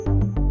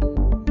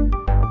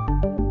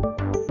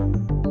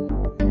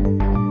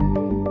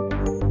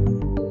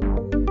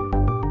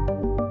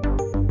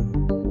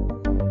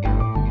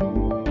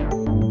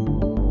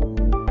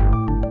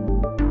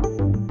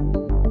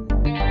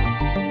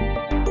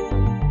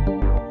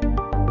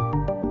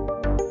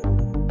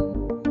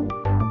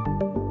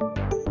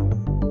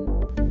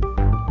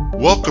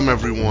Welcome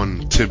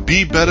everyone to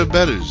Be Better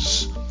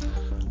Betters.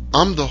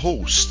 I'm the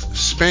host,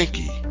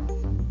 Spanky.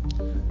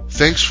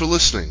 Thanks for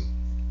listening.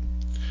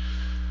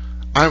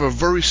 I have a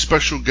very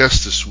special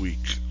guest this week.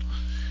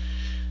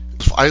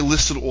 If I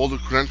listed all the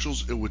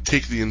credentials, it would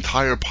take the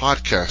entire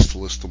podcast to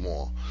list them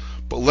all.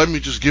 But let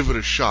me just give it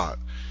a shot.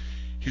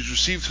 He's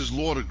received his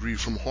law degree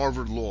from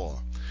Harvard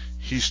Law.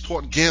 He's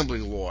taught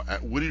gambling law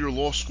at Whittier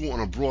Law School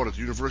and abroad at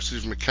the University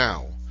of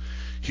Macau.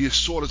 He is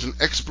sought as an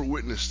expert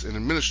witness in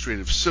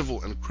administrative,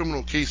 civil, and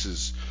criminal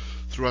cases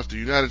throughout the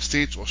United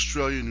States,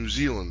 Australia, and New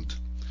Zealand.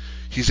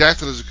 He's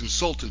acted as a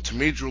consultant to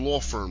major law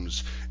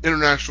firms,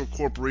 international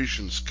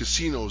corporations,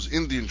 casinos,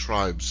 Indian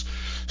tribes,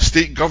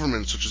 state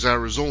governments such as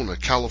Arizona,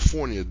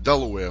 California,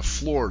 Delaware,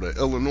 Florida,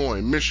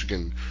 Illinois,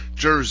 Michigan,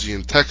 Jersey,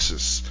 and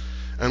Texas,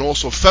 and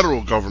also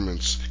federal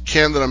governments,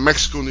 Canada,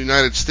 Mexico, and the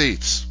United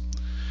States.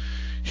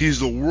 He's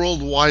the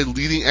worldwide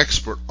leading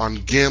expert on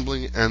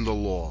gambling and the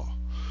law.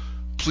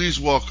 Please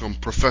welcome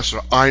Professor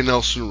I.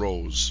 Nelson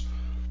Rose.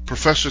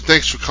 Professor,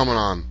 thanks for coming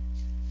on.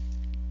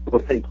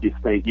 Well, thank you,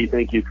 Spanky.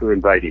 Thank you for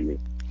inviting me.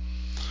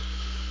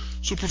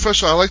 So,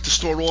 Professor, I'd like to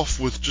start off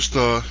with just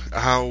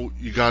how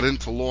you got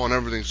into law and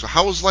everything. So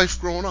how was life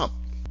growing up?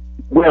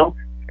 Well,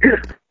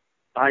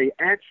 I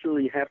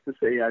actually have to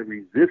say I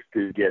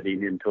resisted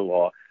getting into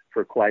law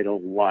for quite a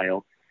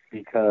while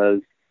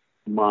because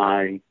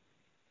my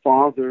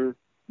father,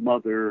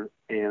 mother,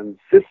 and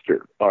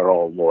sister are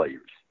all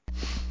lawyers.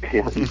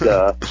 And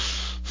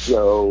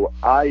so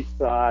I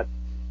thought,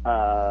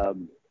 I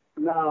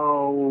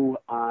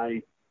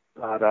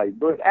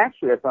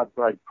thought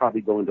I'd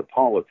probably go into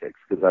politics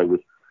because I was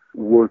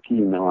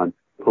working on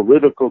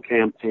political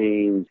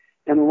campaigns,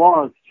 and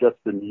law is just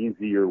an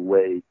easier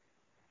way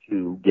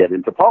to get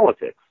into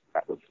politics.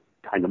 That was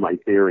kind of my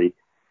theory.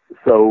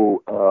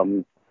 So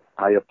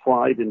I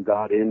applied and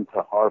got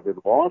into Harvard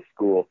Law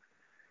School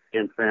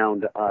and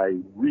found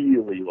I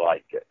really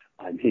like it.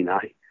 I mean,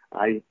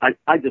 I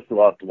just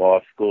loved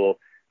law school.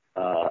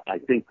 I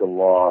think the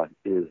law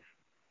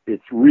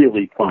it's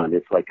really fun.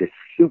 It's like a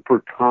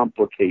super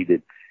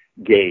complicated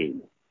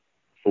game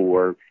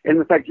and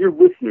in fact, your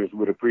listeners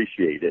would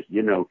appreciate it.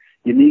 You know,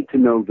 you need to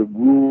know the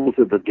rules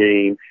of the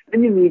game,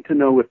 and you need to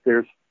know if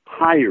there's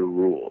higher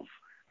rules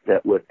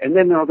and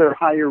then are there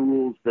higher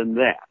rules than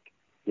that,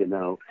 you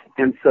know?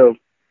 And so,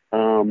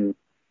 I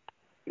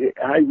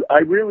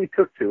really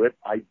took to it.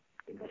 I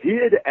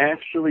did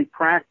actually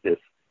practice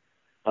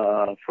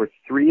for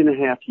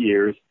 3.5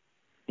 years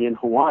in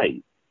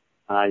Hawaii.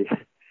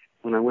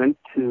 When I went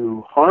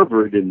to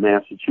Harvard in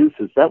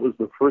Massachusetts, that was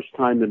the first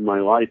time in my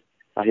life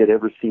I had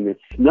ever seen it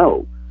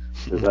snow,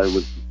 because I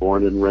was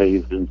born and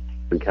raised in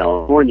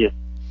California.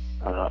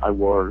 I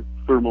wore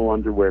thermal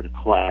underwear to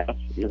class.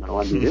 You know,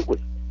 I mean, it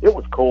was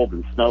cold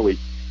and snowy,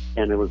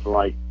 and it was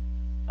like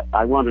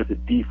I wanted to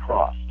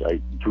defrost. I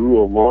drew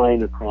a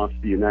line across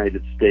the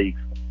United States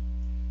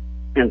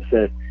and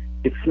said,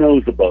 "It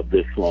snows above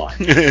this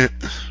line."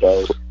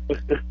 So,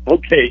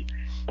 okay.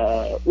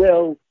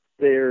 Well,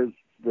 there's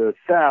the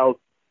South,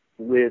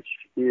 which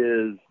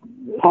is,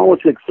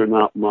 politics are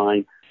not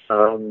mine.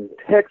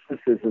 Texas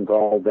isn't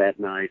all that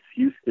nice.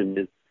 Houston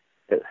is,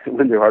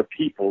 when there are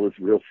people, is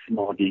real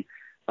smoggy.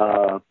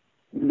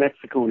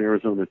 Mexico and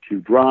Arizona too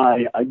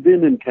dry. I've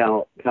been in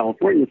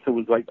California, so it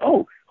was like,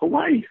 oh,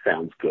 Hawaii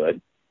sounds good.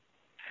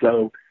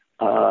 So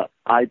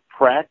I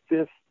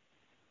practiced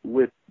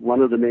with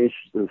one of the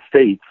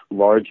state's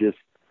largest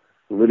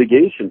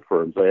litigation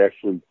firms. I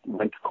actually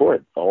went to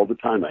court all the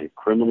time. I had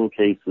criminal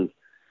cases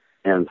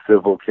and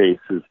civil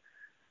cases.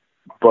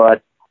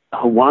 But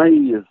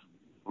Hawaii is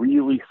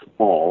really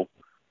small,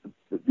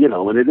 you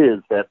know, and it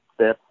is that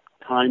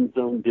time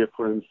zone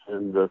difference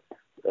and the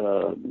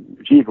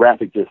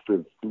geographic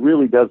distance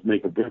really does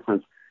make a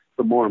difference.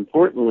 But more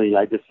importantly,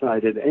 I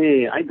decided,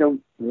 hey, I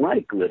don't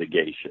like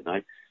litigation.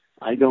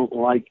 I don't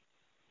like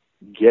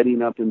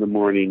getting up in the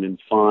morning and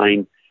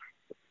find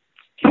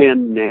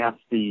 10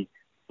 nasty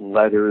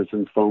letters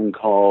and phone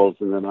calls,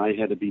 and then I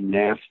had to be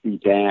nasty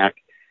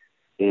back.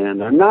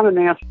 And I'm not a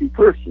nasty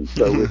person,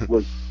 so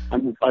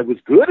I was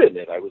good at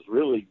it. I was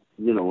really,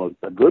 you know,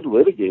 a good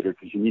litigator,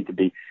 because you need to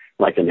be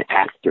like an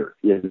actor,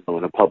 you know,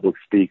 and a public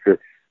speaker.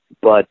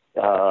 But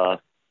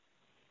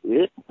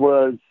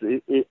when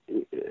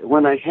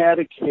I had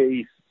a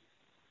case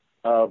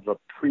of a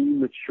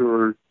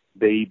premature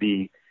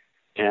baby,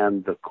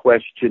 and the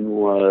question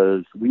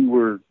was,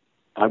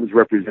 I was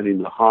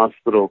representing the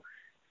hospital,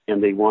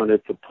 and they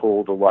wanted to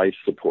pull the life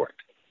support.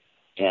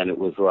 And it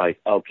was like,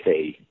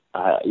 okay,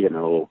 you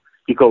know,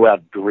 you go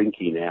out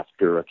drinking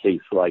after a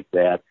case like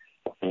that.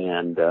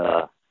 And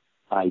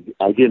I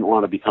didn't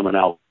want to become an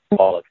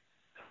alcoholic.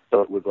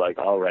 So it was like,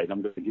 all right,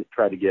 I'm going to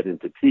try to get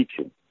into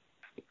teaching.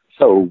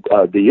 So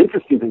the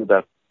interesting thing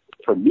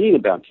for me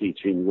about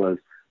teaching was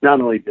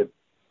not only did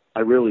I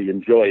really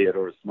enjoy it,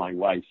 or as my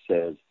wife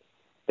says,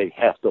 they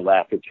have to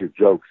laugh at your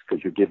jokes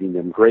because you're giving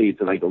them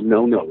grades. And I go,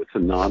 no, it's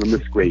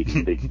anonymous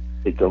grading.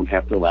 They don't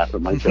have to laugh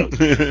at my jokes.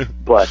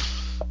 But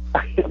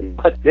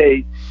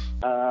they,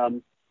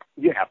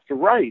 you have to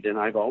write. And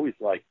I've always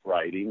liked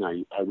writing.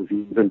 I was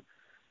even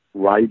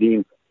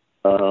writing.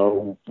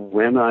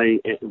 When I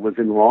was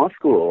in law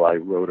school, I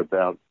wrote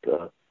about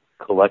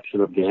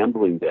collection of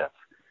gambling debts.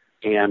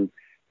 And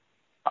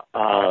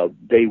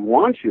they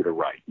want you to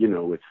write,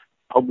 it's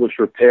publish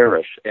or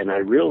perish. And I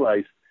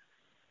realized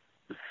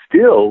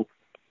still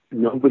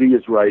nobody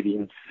is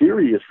writing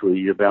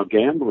seriously about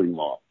gambling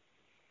law.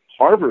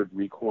 Harvard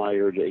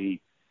required a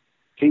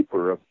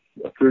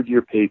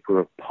third-year paper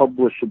of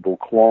publishable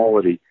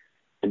quality,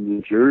 and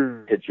New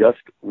Jersey had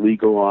just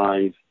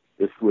legalized.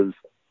 This was,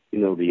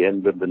 the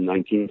end of the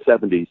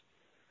 1970s,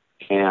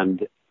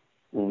 and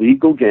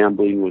legal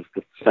gambling was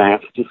the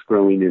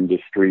fastest-growing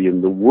industry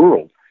in the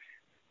world,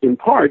 in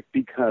part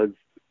because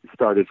it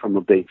started from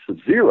a base of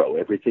zero.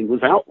 Everything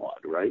was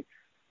outlawed, right?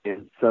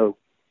 And so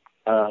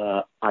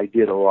I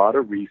did a lot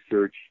of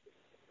research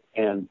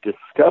and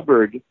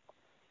discovered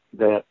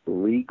that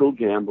legal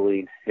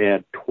gambling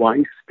had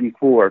twice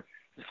before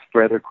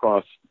spread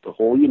across the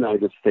whole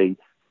United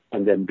States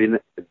and then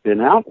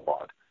been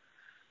outlawed.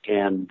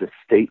 And the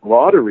state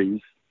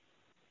lotteries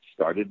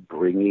started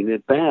bringing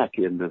it back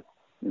in the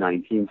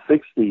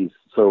 1960s.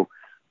 So,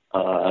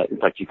 in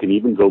fact, you can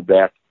even go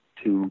back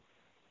to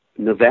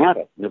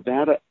Nevada.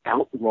 Nevada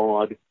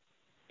outlawed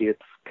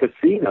its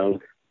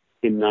casinos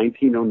in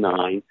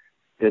 1909,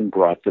 then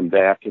brought them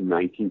back in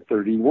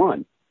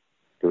 1931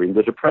 during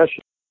the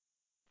Depression.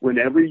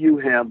 Whenever you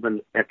have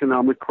an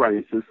economic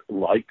crisis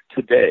like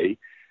today,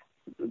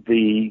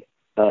 the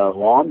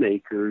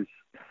lawmakers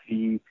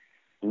see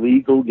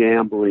legal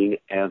gambling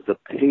as a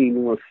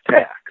painless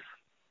tax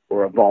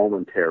or a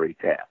voluntary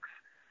tax.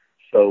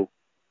 So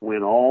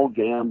when all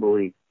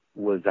gambling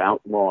was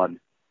outlawed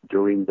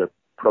during the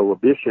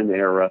Prohibition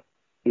era,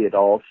 it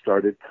all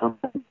started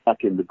coming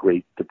back in the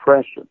Great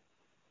Depression.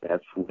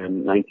 That's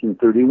when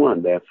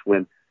 1931, that's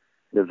when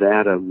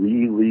Nevada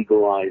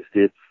re-legalized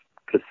its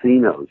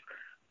casinos.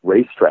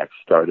 Racetracks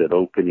started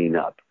opening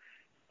up.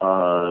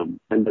 And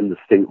then the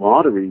state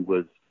lottery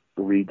was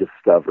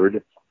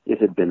rediscovered.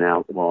 It had been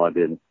outlawed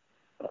in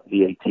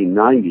the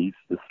 1890s.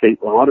 The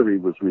state lottery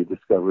was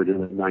rediscovered in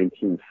the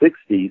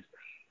 1960s.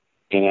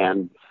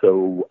 And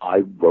so I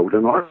wrote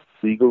an article,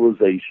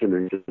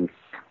 Legalization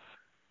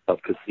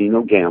of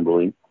Casino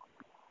Gambling.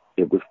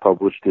 It was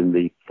published in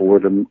the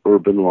Fordham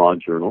Urban Law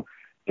Journal.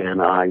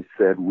 And I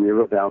said,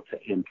 we're about to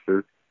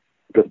enter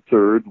the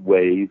third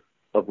wave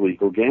of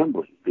legal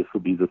gambling. This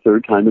will be the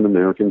third time in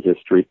American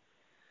history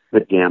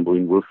that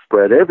gambling will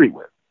spread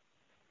everywhere.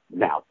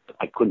 Now,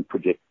 I couldn't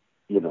predict,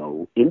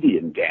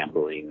 Indian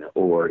gambling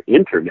or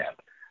internet,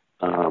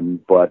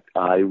 but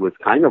I was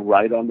kind of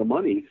right on the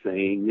money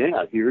saying,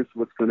 yeah, here's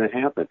what's going to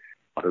happen.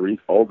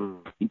 All the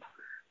states,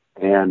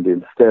 and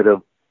instead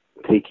of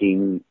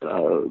taking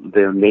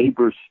their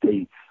neighbor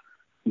states'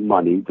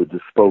 money, the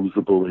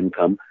disposable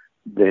income,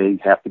 they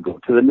have to go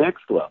to the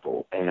next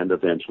level, and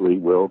eventually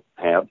we'll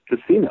have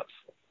casinos.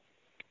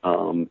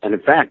 And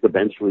in fact,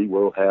 eventually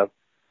we'll have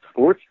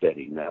sports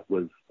betting. That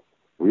was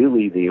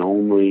really the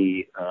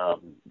only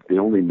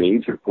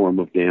major form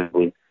of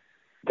gambling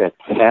that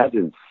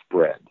hadn't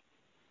spread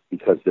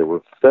because there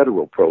were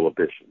federal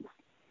prohibitions.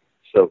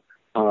 So,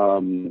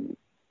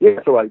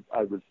 so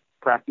I was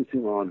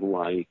practicing law in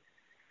Hawaii,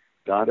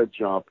 got a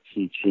job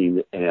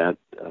teaching as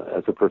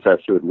a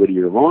professor at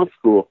Whittier Law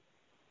School,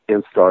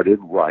 and started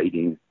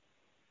writing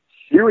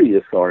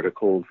serious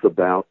articles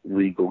about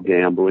legal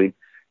gambling,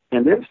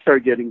 and then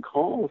started getting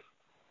calls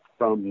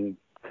from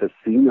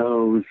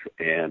casinos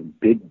and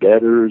big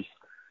bettors,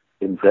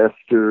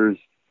 investors,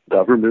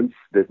 governments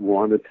that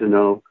wanted to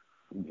know,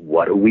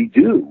 what do we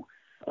do?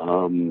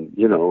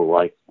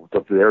 Like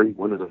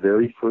one of the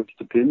very first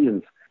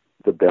opinions,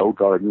 the Bell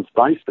Gardens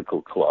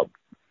Bicycle Club,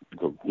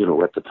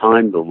 at the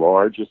time, the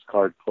largest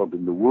card club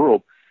in the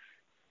world,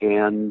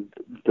 and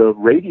the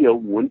radio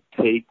wouldn't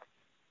take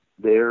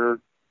their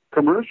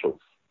commercials,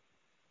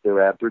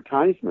 their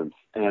advertisements,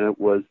 and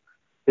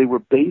they were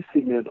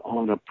basing it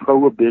on a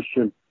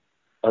prohibition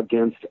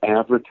against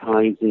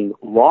advertising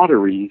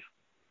lotteries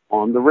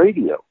on the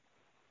radio.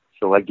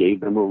 So I gave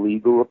them a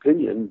legal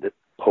opinion that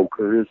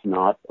poker is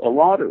not a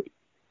lottery.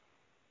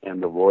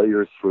 And the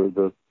lawyers for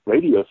the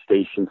radio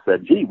station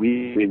said, gee,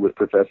 we agree with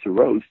Professor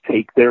Rose,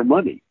 take their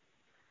money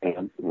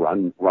and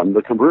run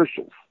the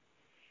commercials.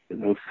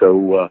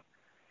 So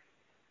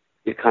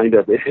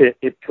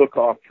it took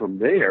off from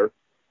there.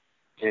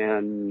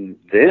 And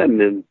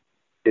then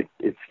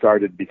it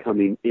started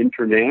becoming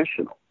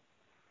international.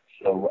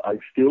 So I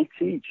still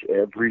teach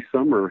every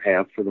summer,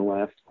 have for the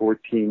last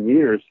 14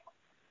 years.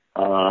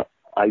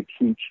 I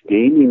teach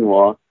gaming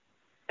law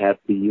at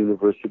the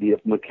University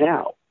of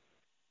Macau.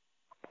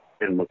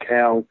 And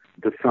Macau,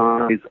 the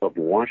size of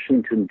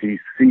Washington,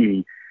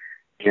 D.C.,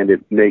 and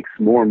it makes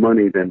more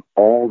money than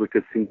all the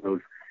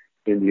casinos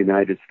in the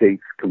United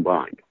States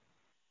combined.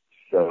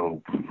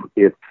 So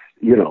it's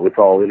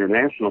all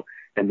international.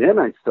 And then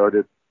I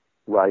started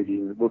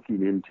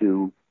looking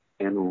into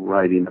and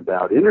writing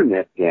about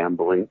internet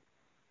gambling.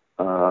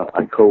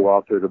 I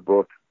co-authored a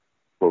book,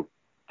 well,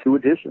 2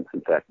 editions,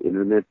 in fact,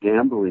 Internet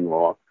Gambling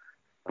Law.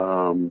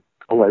 I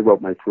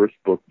wrote my first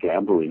book,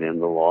 Gambling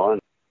and the Law.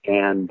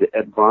 and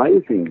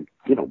advising,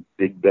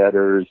 big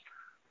bettors,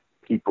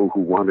 people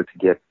who wanted to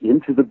get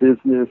into the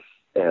business,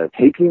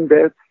 taking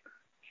bets,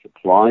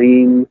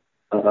 supplying,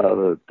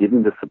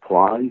 giving the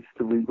supplies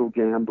to legal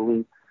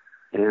gambling.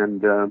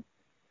 And,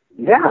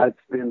 it's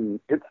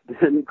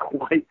been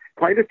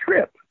quite a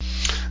trip.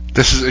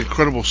 This is an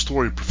incredible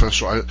story,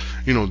 Professor.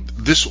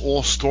 This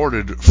all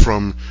started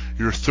from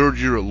your third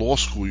year at law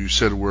school, you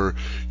said, where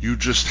you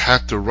just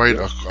had to write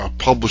a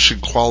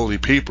publishing quality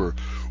paper.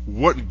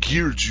 What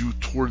geared you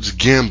towards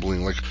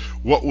gambling? Like,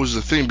 what was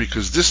the thing?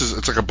 Because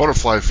it's like a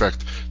butterfly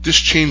effect. This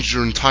changed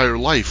your entire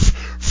life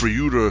for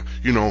you to,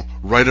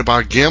 write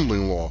about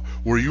gambling law.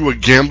 Were you a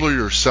gambler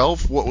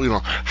yourself?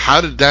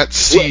 How did that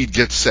seed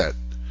get set?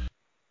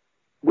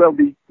 Well,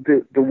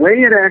 the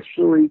way it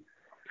actually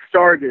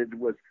started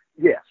was,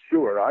 yes,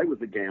 sure, I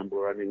was a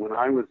gambler. I mean, when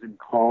I was in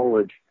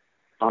college,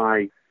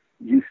 I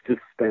used to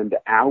spend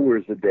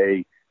hours a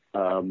day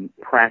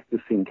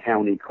practicing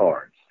county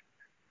cards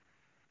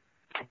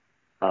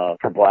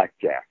for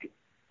blackjack.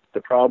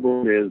 The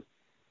problem is,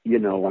 I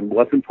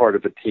wasn't part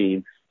of a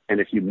team,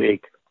 and if you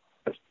make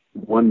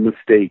one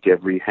mistake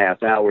every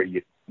half hour,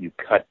 you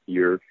cut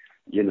your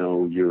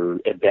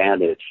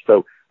advantage.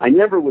 So I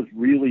never was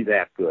really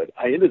that good.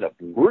 I ended up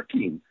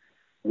working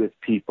with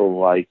people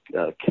like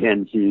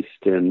Ken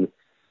Houston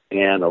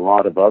and a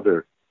lot of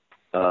other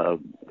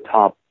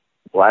top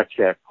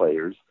blackjack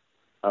players.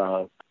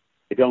 I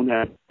don't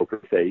have a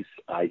poker face.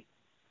 I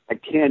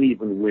can't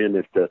even win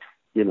at the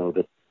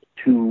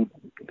 $2,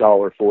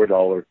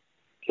 $4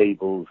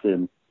 tables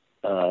in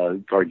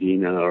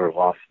Gardena or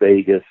Las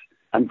Vegas.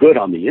 I'm good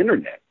on the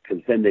internet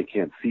because then they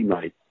can't see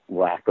my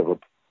lack of a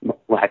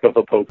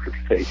poker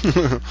face.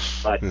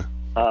 But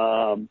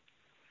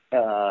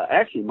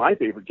actually, my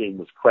favorite game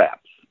was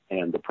craps.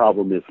 And the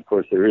problem is, of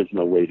course, there is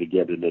no way to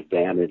get an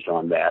advantage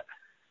on that.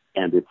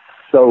 And it's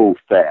so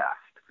fast.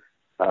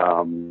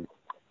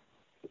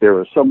 There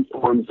are some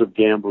forms of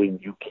gambling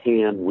you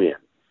can win.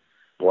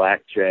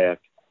 Blackjack,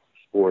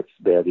 sports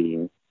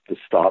betting, the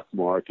stock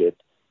market.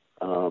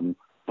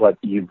 But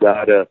you've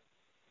got to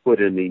put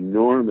an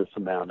enormous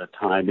amount of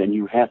time, and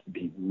you have to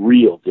be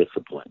real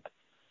disciplined.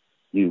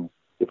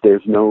 If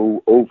there's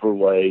no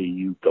overlay,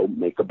 you don't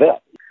make a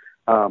bet.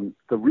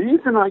 The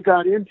reason I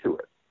got into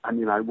it,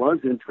 I was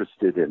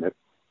interested in it,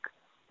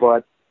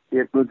 but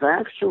it was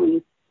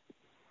actually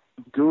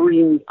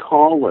during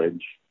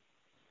college.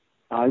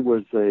 I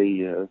was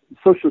a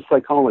social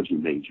psychology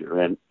major,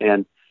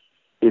 and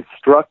it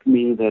struck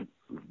me that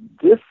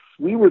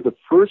we were the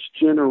first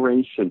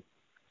generation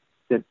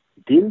that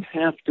didn't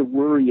have to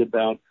worry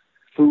about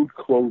food,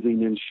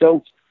 clothing, and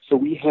shelter. So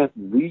we had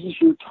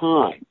leisure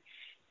time.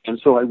 And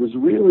so I was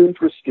really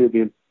interested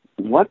in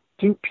what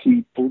do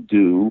people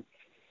do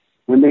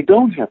when they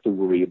don't have to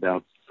worry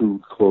about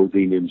food,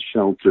 clothing, and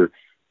shelter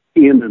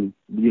in an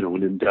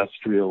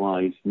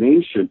industrialized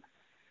nation.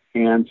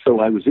 And so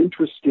I was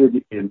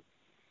interested in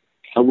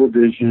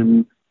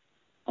television,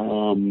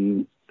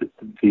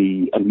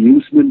 the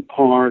amusement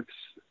parks,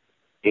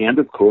 and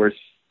of course,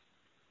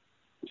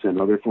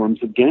 and other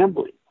forms of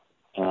gambling,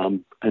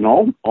 and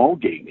all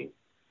gaming.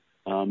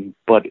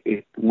 But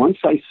once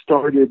I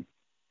started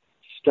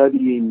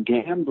studying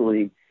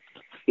gambling,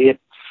 it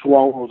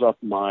swallowed up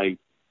my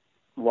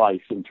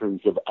life in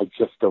terms of I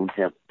just don't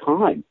have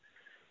time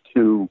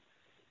to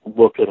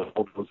look at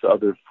all those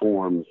other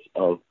forms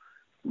of,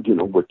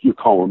 what you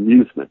call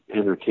amusement,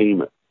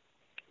 entertainment.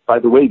 By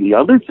the way, the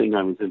other thing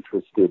I was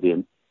interested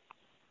in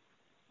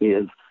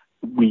is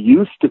we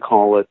used to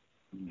call it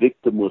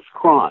victimless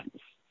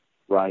crimes,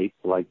 right?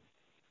 Like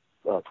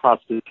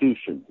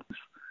prostitution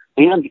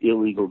and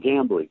illegal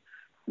gambling.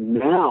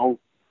 Now,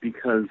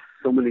 because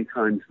so many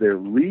times they're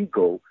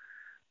legal,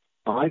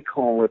 I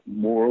call it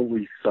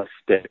morally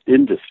suspect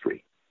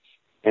industry.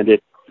 And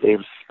they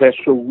have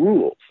special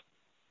rules.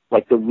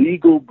 Like the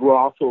legal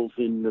brothels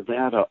in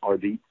Nevada are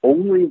the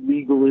only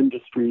legal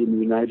industry in the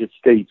United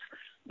States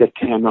that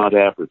cannot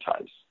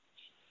advertise.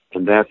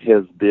 And that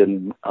has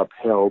been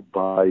upheld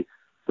by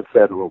the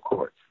federal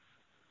courts.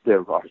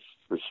 There are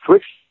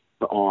restrictions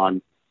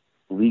on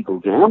legal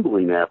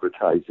gambling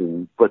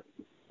advertising, but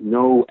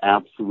no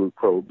absolute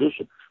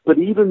prohibition. But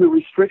even the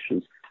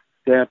restrictions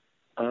that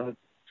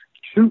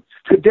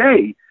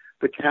today,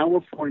 the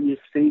California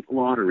State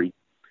Lottery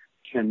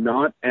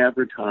cannot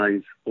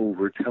advertise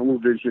over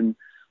television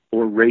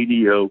or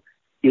radio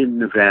in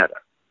Nevada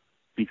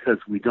because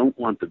we don't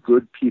want the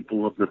good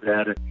people of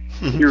Nevada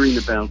hearing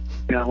about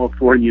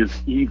California's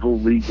evil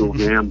legal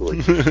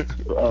gambling.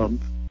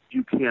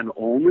 You can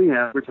only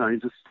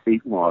advertise a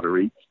state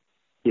lottery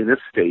in a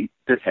state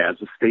that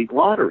has a state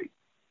lottery.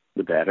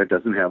 Nevada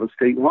doesn't have a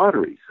state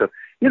lottery. So,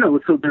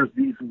 so there's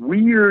these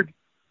weird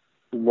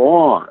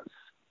laws,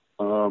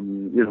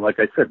 like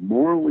I said,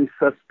 morally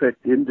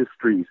suspect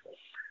industries.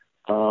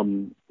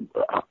 I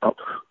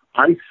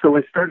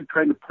started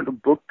trying to put a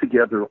book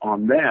together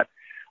on that.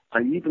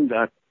 I even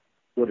got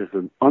what is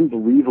an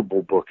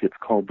unbelievable book. It's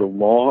called The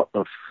Law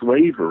of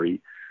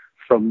Slavery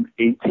from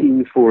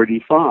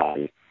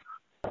 1845.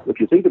 If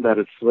you think about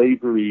it,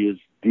 slavery is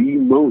the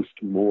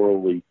most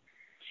morally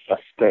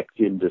suspect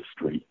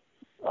industry.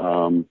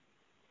 And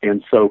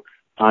so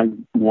I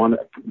want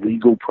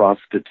legal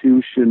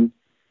prostitution,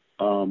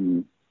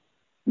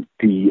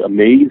 the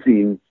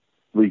amazingly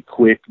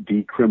quick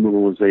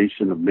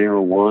decriminalization of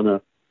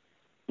marijuana.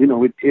 You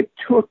know, it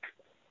took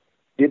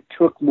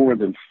more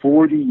than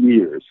 40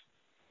 years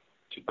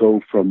to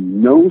go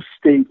from no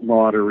state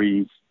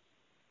lotteries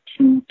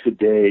to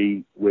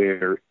today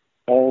where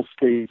all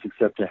states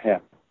except a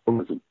half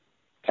dozen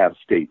have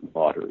state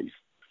lotteries.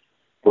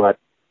 But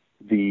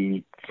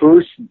the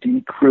first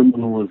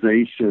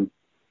decriminalization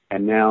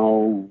and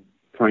now,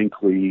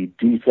 frankly,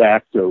 de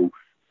facto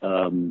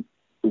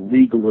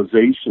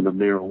legalization of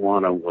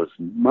marijuana was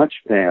much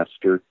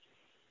faster.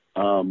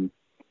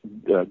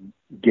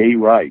 Gay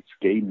rights,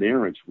 gay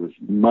marriage was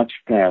much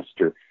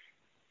faster.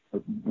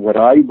 What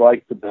I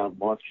liked about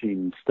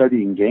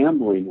studying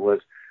gambling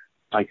was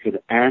I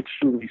could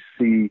actually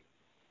see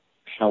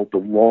how the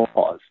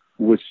laws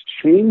was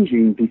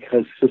changing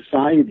because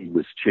society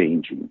was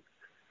changing.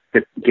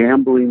 That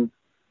gambling,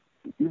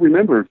 you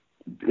remember,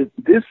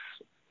 this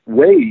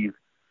wave,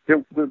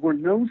 there were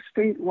no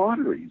state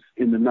lotteries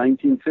in the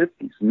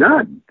 1950s.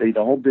 None. They'd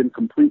all been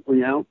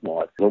completely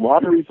outlawed. The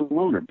lotteries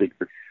alone are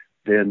bigger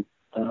than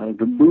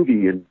the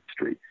movie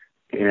industry.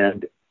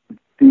 And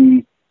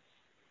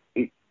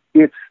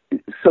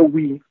so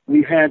we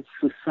had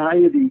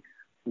society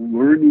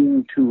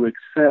learning to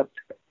accept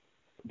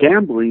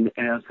gambling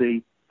as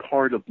a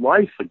part of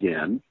life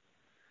again,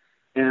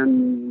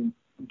 and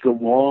the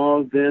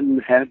law then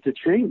had to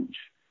change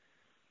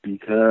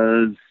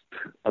because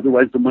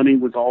otherwise the money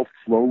was all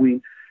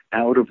flowing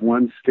out of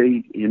one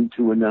state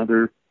into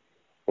another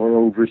or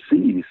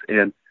overseas.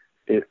 And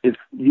if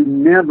you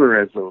never,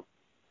 as a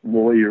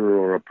lawyer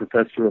or a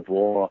professor of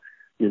law,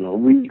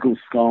 legal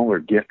scholar,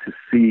 get to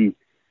see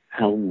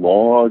how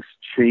laws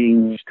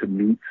change to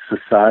meet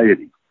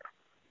society.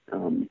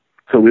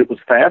 So it was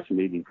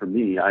fascinating for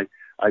me. I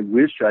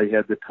wish I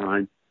had the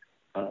time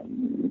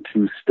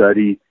to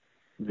study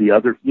the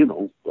other,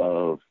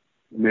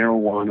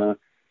 marijuana,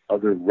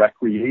 other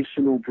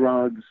recreational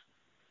drugs,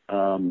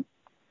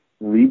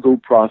 legal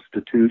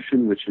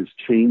prostitution, which is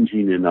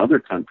changing in other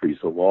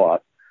countries a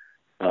lot.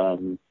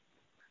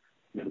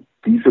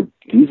 These are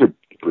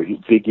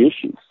pretty big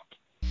issues.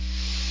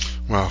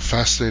 Wow,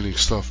 fascinating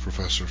stuff,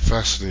 Professor.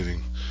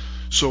 Fascinating.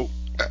 So,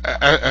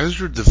 as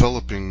you're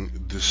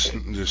developing this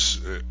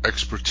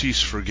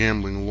expertise for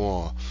gambling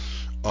law,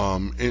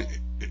 in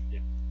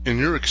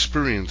your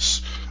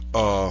experience,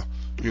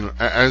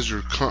 as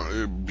you're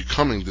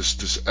becoming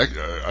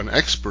an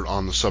expert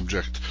on the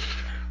subject,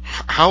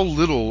 how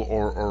little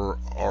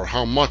or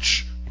how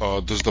much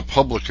does the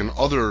public and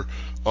other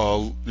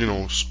quote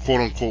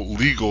unquote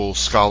legal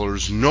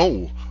scholars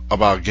know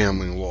about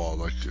gambling law?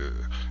 Like,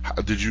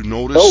 did you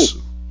notice?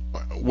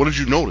 What did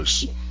you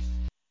notice?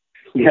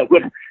 Yeah,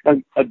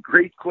 a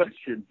great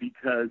question,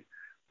 because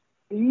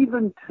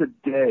even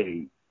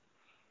today,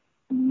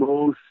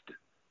 most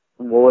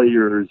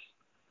lawyers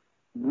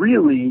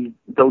really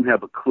don't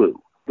have a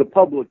clue. The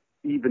public,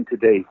 even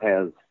today,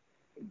 has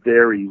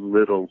very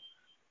little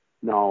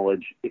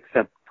knowledge,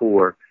 except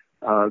for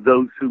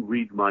those who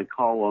read my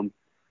column,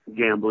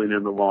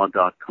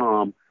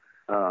 gamblingandthelaw.com,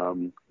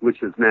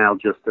 which is now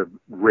just a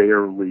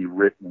rarely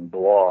written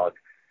blog.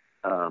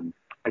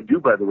 I do,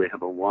 by the way,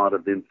 have a lot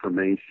of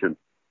information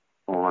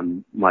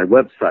on my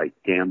website,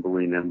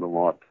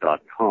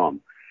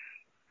 gamblingandthelaw.com.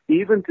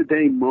 Even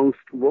today, most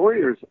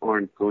lawyers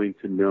aren't going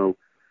to know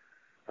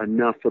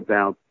enough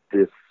about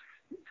this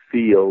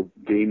field,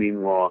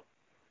 gaming law,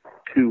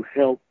 to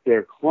help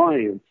their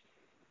clients,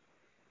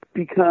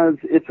 because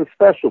it's a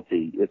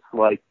specialty. It's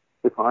like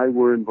if I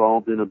were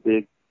involved in a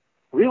big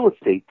real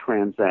estate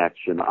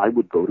transaction, I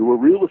would go to a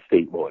real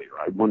estate lawyer.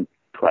 I wouldn't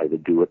try to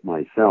do it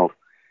myself.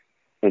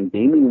 And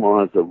gaming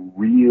law is a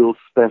real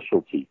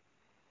specialty.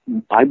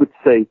 I would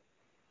say,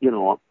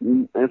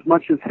 as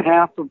much as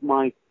half of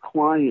my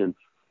clients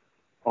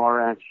are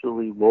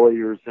actually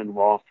lawyers and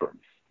law firms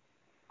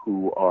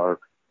who are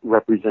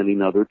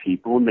representing other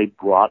people, and they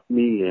brought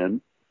me in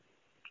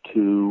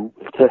to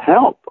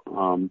help.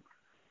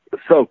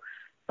 So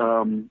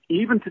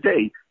even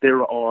today,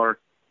 there are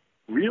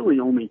really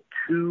only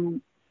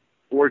two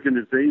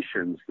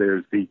organizations.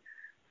 There's the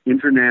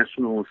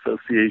International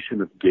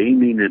Association of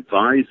Gaming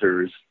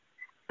Advisors,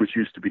 which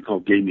used to be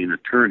called Gaming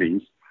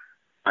Attorneys,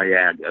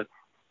 IAGA,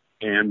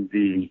 and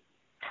there's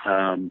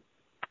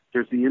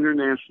the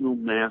International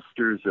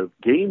Masters of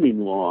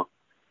Gaming Law,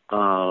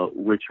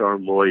 which are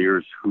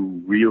lawyers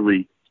who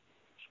really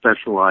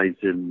specialize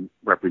in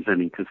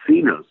representing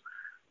casinos.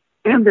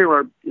 And there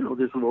are,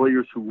 there's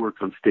lawyers who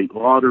work on state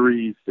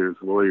lotteries. There's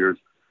lawyers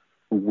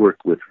who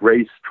work with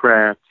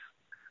racetracks,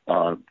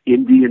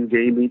 Indian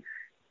gaming.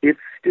 It's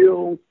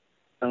still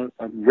a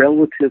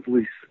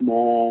relatively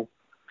small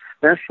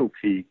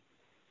specialty,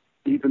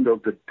 even though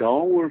the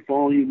dollar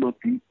volume of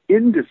the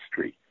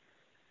industry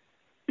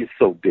is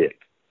so big.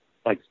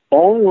 Like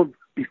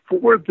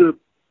before the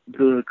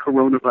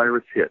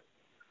coronavirus hit,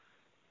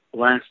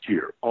 last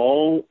year,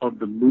 all of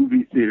the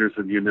movie theaters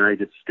in the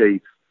United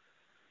States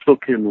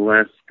took in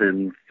less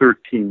than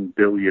 $13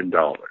 billion.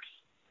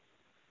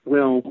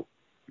 Well,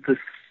 the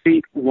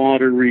state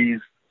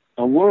lotteries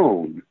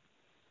alone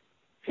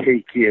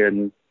take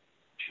in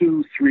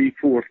 2, 3,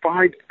 4,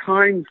 5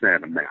 times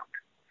that amount.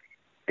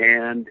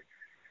 And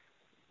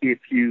if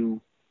you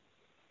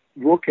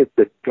look at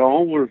the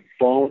dollar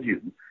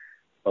volume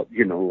of,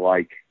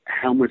 like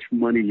how much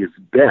money is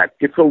bet,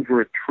 it's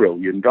over $1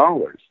 trillion.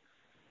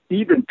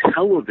 Even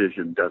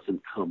television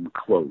doesn't come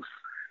close.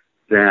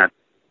 That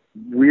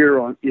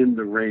we're in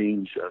the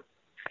range of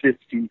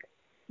 $50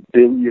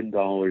 billion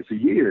a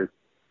year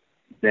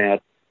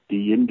that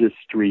the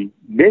industry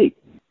makes,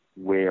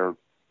 where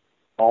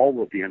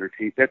all of the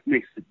entertainment, that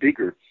makes it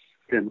bigger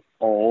than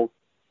all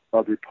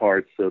other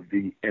parts of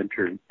the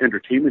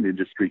entertainment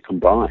industry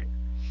combined.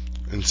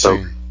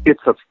 Insane.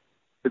 So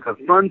it's a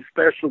fun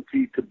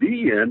specialty to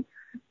be in,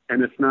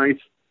 and it's nice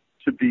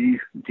to be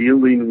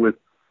dealing with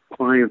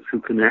clients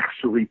who can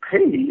actually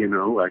pay,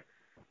 like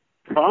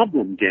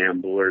problem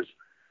gamblers.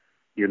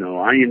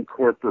 I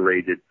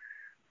incorporated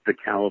the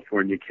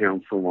California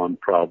Council on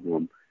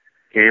Problem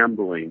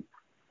Gambling,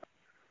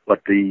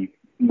 but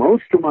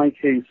most of my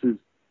cases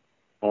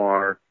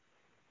are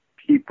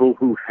people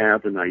who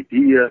have an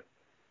idea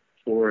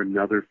for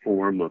another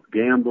form of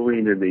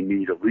gambling and they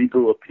need a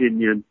legal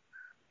opinion,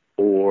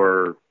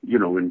 or,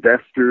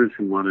 investors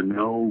who want to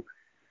know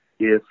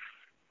if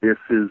this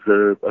is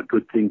a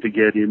good thing to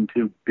get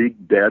into,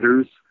 big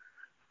bettors,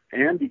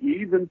 and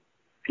even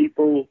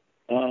people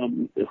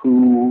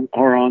who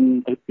are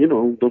on,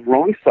 the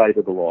wrong side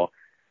of the law,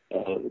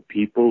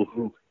 people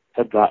who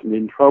have gotten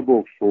in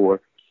trouble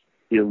for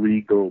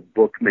illegal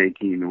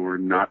bookmaking or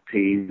not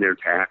paying their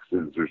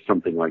taxes or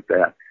something like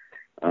that.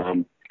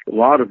 A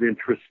lot of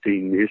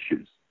interesting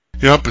issues.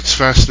 Yep, it's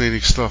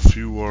fascinating stuff.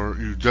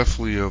 You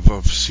definitely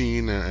have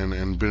seen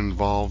and been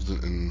involved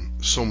in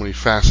so many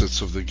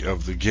facets of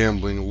the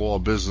gambling law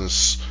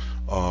business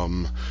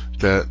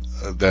that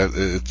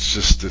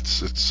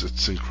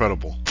it's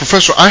incredible.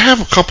 Professor, I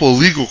have a couple of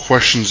legal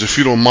questions, if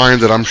you don't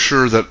mind, that I'm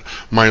sure that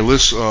my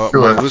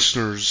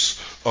listeners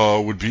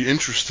would be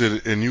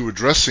interested in you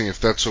addressing,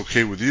 if that's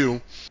okay with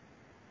you.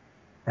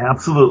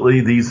 Absolutely.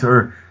 These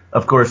are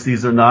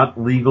not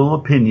legal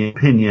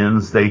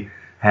opinions. They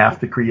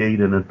have to create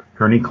an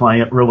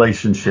attorney-client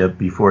relationship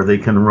before they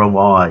can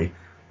rely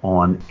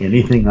on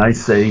anything I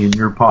say in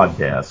your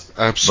podcast.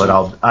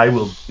 Absolutely. But I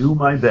will do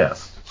my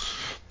best.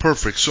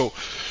 Perfect. So,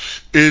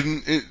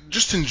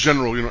 just in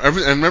general,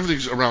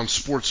 everything's around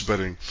sports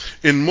betting.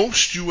 In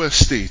most U.S.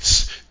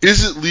 states,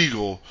 is it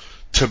legal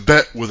to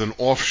bet with an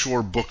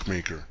offshore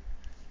bookmaker?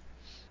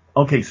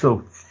 Okay,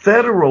 so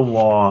federal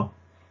law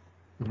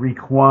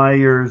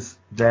requires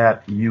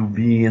that you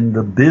be in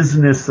the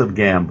business of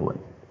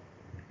gambling.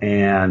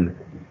 And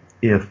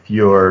if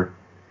you're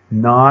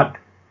not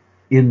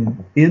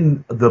in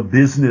the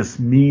business,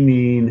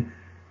 meaning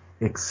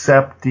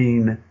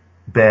accepting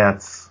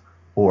bets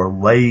or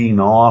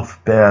laying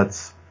off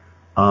bets,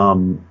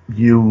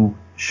 you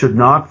should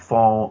not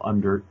fall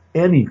under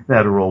any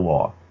federal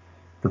law.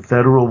 The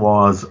federal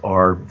laws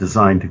are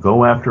designed to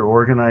go after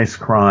organized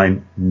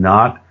crime,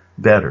 not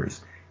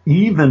bettors.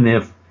 Even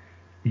if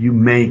you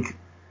make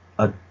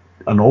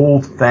an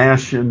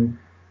old-fashioned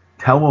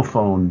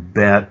telephone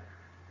bet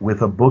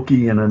with a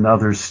bookie in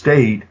another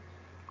state,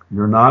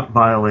 you're not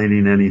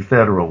violating any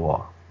federal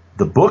law.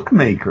 The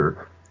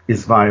bookmaker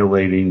is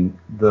violating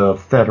the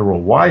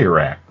Federal Wire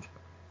Act,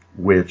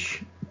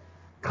 which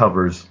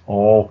covers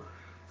all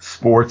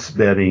sports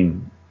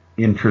betting,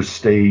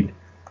 interstate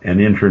and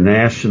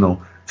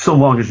international, so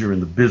long as you're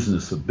in the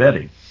business of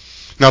betting.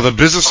 Now, the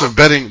business of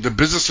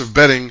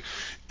betting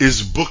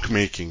is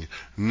bookmaking,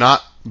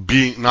 not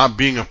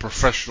being a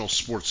professional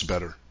sports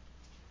bettor.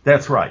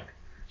 That's right.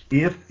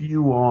 If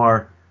you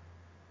are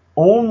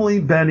only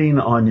betting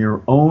on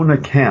your own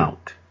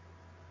account,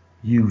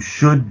 you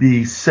should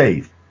be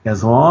safe.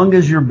 As long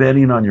as you're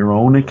betting on your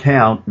own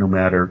account, no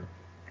matter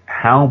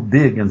how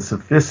big and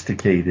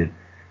sophisticated,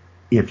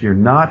 if you're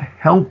not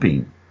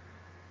helping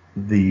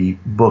the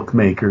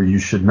bookmaker, you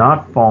should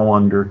not fall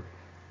under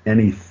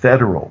any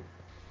federal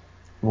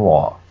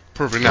law.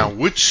 Perfect. Now,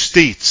 which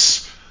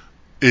states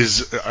do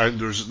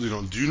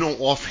you know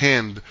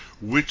offhand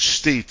which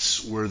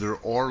states where there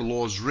are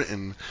laws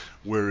written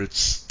where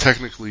it's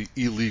technically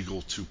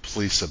illegal to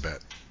place a bet?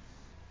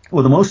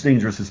 Well, the most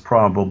dangerous is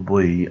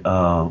probably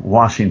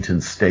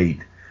Washington State,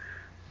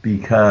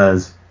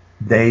 because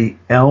they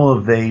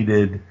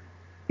elevated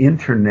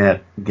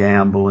internet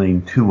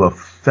gambling to a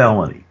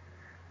felony,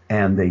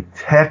 and they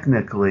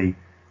technically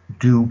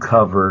do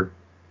cover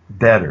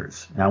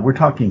bettors. Now, we're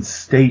talking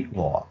state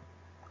law,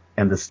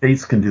 and the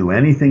states can do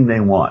anything they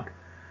want.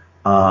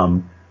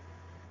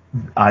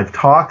 I've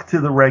talked to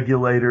the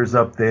regulators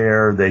up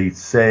there. They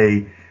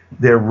say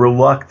they're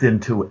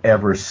reluctant to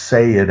ever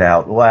say it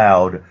out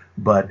loud,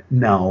 but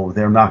no,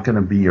 they're not going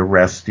to be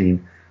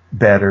arresting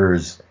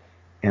bettors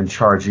and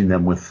charging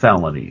them with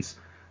felonies.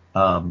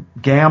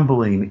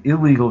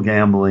 Illegal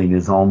gambling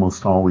is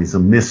almost always a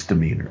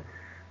misdemeanor.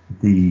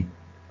 the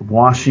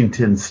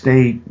Washington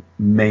State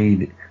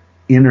made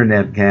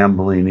internet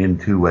gambling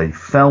into a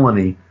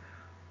felony,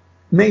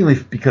 mainly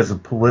because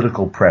of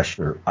political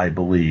pressure, I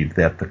believe,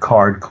 that the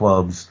card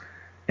clubs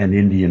and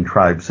Indian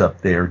tribes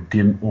up there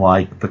didn't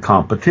like the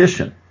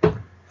competition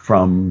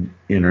from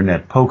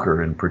internet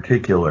poker in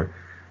particular.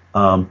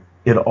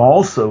 It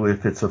also,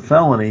 if it's a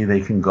felony,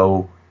 they can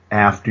go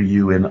after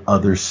you in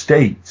other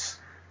states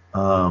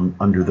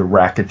under the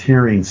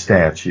racketeering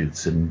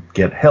statutes and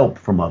get help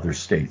from other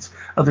states.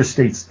 Other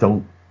states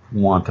don't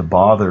want to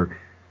bother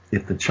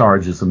if the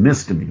charge is a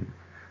misdemeanor.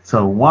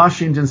 So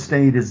Washington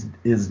State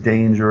is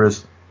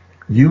dangerous.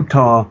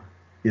 Utah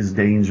is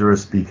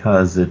dangerous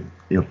because it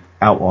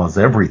outlaws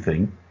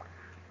everything.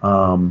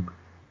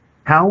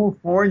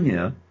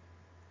 California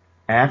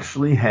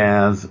actually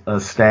has a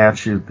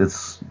statute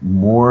that's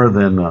more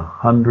than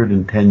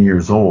 110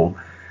 years old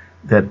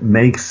that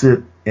makes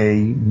it a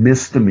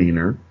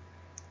misdemeanor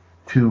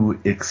to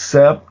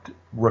accept,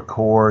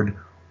 record,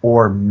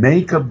 or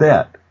make a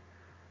bet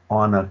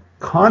on a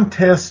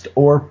contest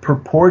or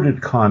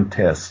purported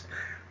contest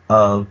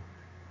of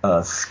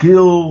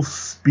skill,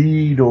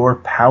 speed, or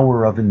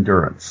power of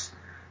endurance.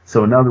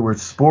 So in other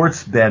words,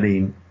 sports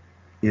betting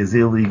is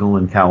illegal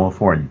in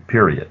California,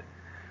 period.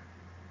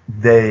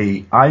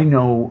 I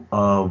know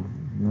of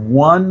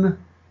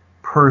one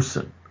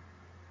person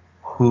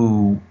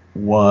who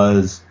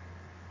was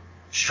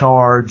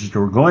charged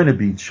or going to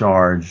be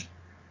charged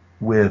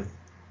with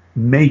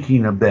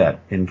making a bet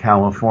in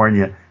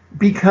California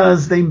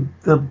because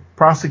the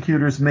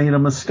prosecutors made a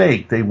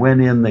mistake. They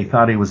went in, they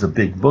thought he was a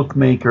big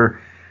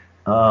bookmaker,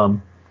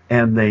 and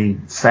they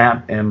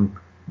sat and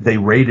they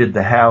raided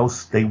the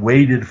house. They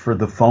waited for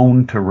the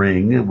phone to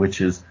ring, which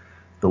is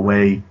the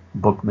way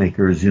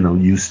bookmakers,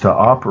 used to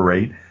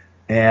operate.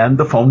 And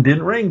the phone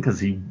didn't ring because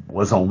he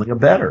was only a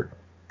bettor.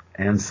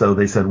 And so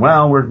they said,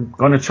 well, we're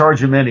going to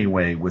charge him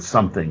anyway with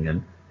something.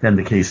 And then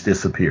the case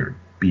disappeared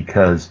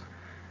because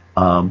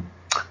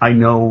I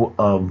know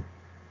of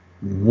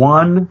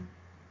one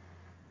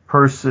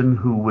person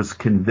who was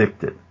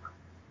convicted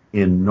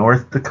in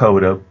North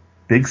Dakota,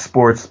 big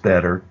sports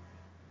bettor,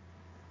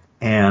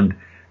 and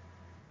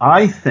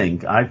I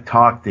think I've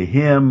talked to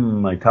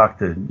him, I talked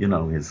to,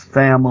 his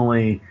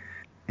family,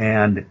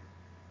 and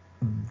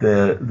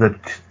the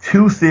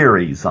two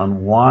theories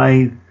on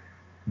why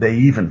they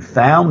even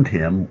found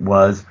him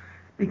was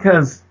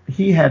because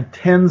he had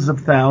tens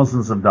of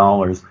thousands of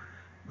dollars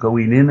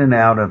going in and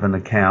out of an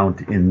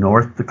account in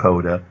North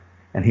Dakota,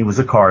 and he was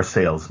a car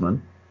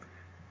salesman,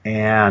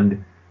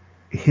 and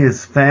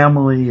his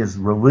family is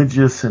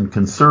religious and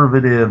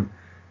conservative,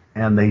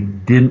 and they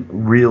didn't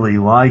really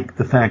like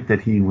the fact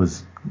that he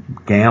was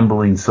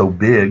gambling so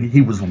big.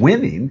 He was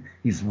winning.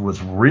 He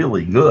was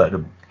really good,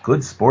 a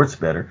good sports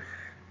bettor.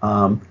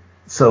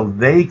 So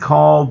they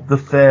called the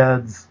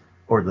feds,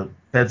 or the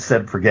feds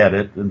said forget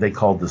it, and they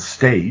called the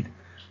state.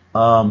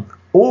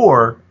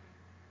 Or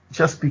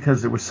just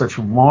because there were such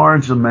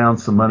large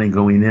amounts of money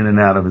going in and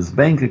out of his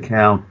bank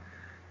account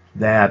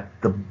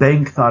that the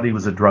bank thought he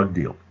was a drug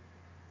dealer.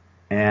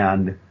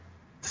 And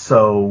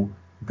so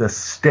the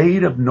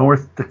state of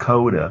North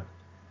Dakota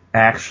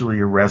actually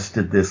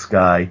arrested this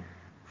guy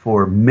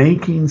for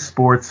making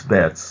sports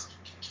bets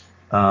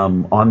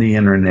on the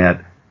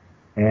internet,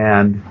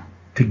 and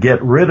to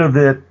get rid of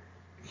it,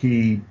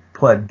 he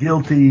pled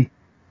guilty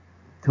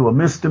to a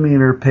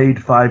misdemeanor, paid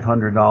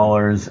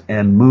 $500,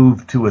 and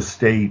moved to a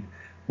state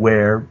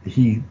where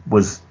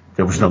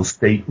there was no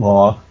state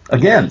law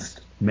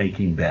against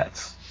making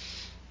bets.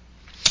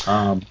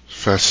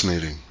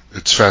 Fascinating.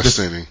 It's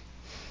fascinating.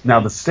 Now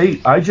the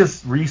state, I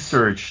just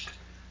researched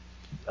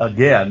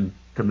again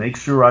to make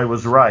sure I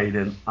was right,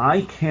 and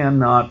I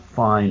cannot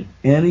find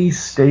any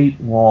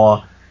state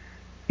law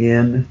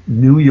in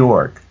New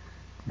York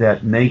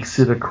that makes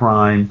it a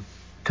crime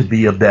to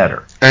be a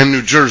bettor. And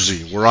New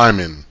Jersey, where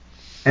I'm in.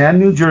 And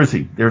New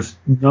Jersey. There's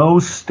no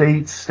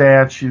state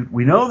statute.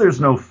 We know there's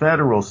no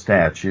federal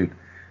statute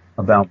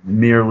about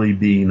merely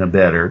being a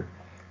bettor.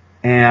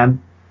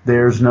 And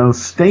there's no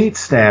state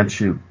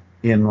statute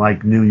in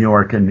like New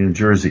York and New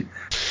Jersey.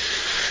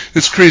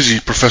 It's crazy,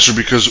 Professor,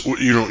 because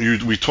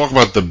we talk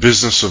about the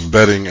business of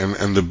betting,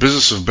 and the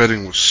business of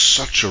betting was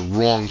such a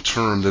wrong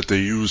term that they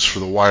used for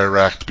the Wire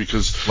Act,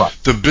 because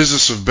the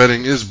business of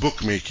betting is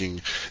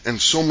bookmaking,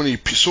 and so many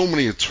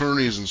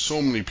attorneys and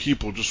so many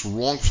people just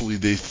wrongfully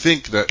they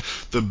think that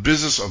the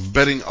business of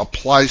betting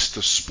applies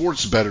to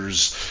sports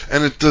bettors,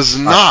 and it does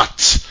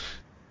not.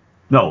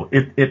 No,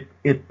 it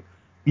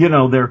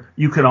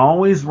you can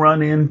always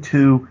run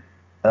into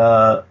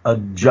a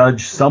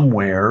judge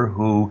somewhere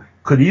who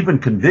could even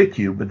convict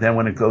you, but then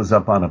when it goes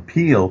up on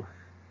appeal,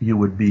 you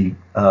would be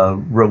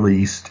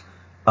released.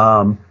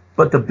 But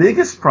the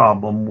biggest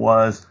problem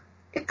was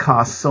it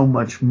costs so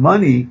much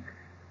money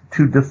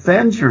to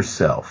defend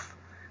yourself.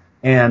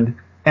 And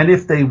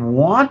if they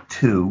want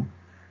to,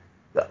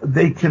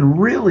 they can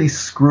really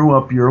screw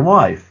up your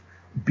life.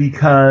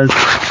 Because,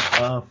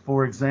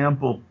 for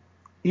example,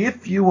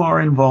 if you are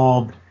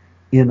involved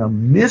in a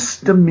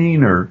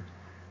misdemeanor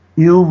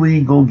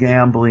illegal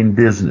gambling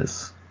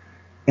business,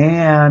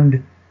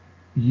 and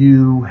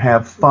you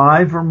have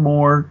 5 or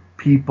more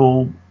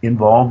people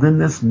involved in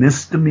this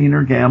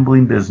misdemeanor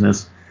gambling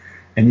business,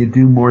 and you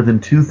do more than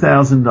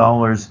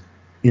 $2,000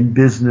 in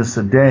business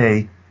a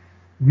day,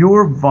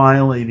 you're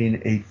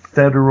violating a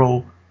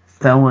federal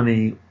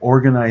felony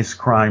organized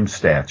crime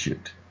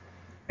statute.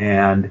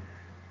 And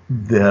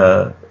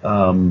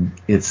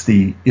it's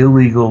the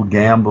Illegal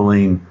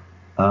Gambling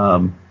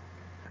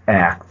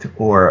Act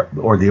or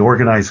the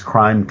Organized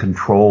Crime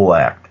Control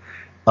Act.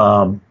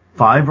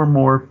 5 or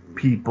more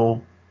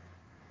people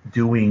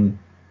doing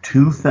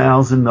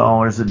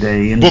 $2,000 a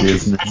day in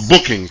business.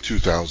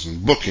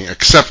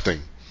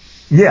 Accepting.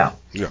 Yeah.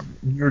 Yeah.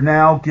 You're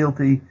now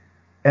guilty,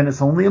 and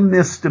it's only a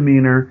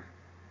misdemeanor.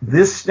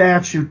 This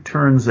statute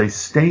turns a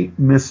state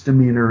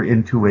misdemeanor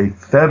into a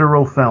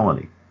federal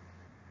felony.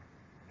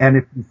 And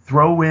if you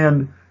throw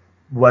in,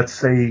 let's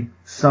say,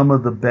 some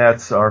of the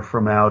bets are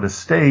from out of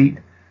state,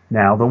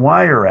 now the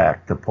Wire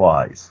Act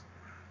applies.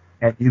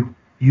 And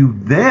you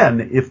then,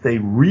 if they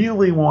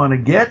really want to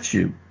get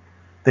you,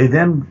 they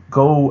then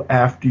go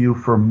after you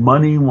for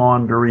money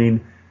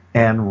laundering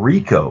and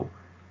RICO,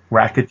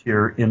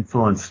 Racketeer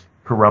Influenced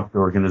Corrupt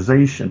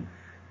Organization.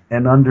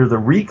 And under the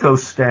RICO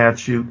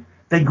statute,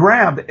 they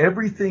grab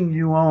everything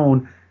you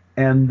own,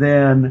 and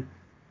then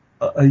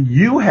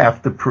you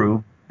have to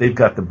prove, they've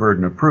got the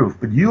burden of proof,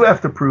 but you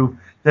have to prove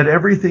that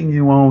everything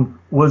you own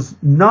was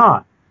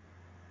not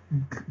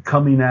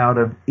coming out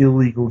of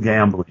illegal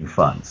gambling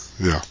funds.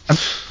 Yeah.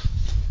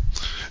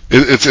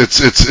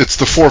 It's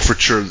the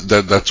forfeiture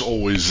that's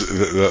always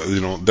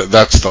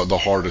that's the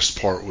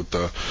hardest part with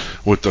the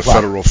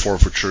federal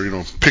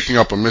forfeiture. Picking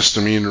up a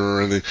misdemeanor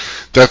or anything,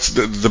 that's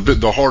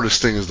the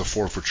hardest thing is the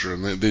forfeiture,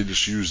 and they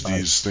just use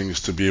these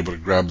things to be able to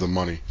grab the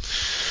money.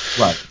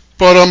 Right.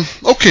 But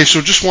okay,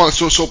 so just want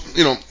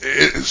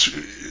it's,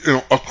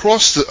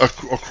 across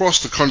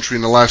the country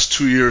in the last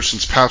 2 years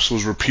since PASPA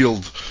was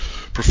repealed,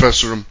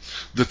 Professor,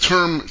 the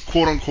term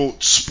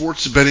quote-unquote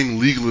sports betting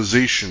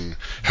legalization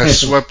has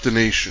swept the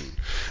nation.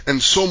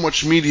 And so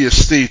much media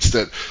states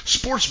that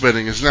sports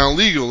betting is now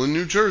legal in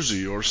New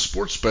Jersey or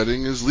sports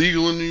betting is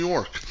legal in New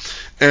York.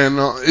 And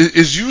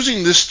is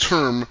using this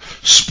term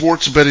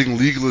sports betting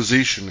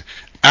legalization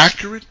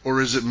accurate,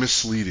 or is it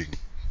misleading?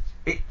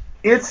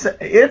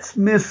 It's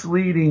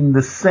misleading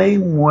the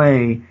same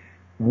way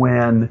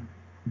when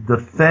the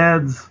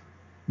feds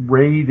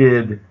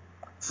raided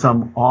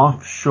some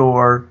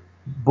offshore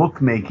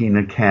bookmaking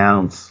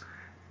accounts.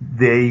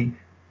 The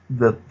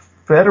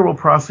federal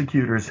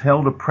prosecutors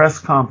held a press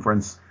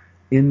conference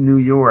in New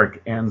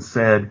York and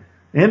said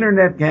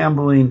internet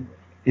gambling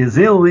is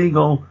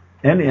illegal,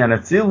 and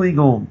it's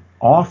illegal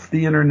off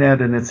the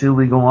internet and it's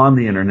illegal on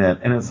the internet.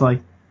 And it's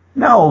like,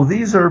 no,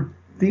 these are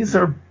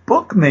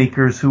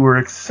bookmakers who are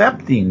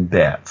accepting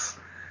bets.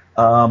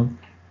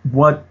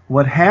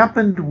 What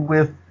happened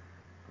with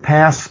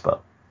PASPA,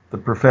 the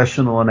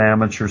Professional and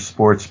Amateur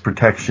Sports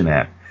Protection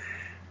Act,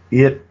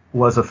 it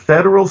was a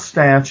federal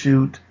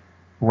statute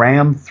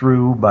rammed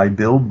through by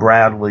Bill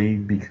Bradley,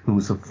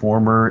 who's a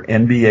former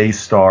NBA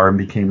star and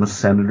became a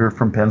senator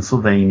from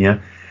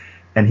Pennsylvania.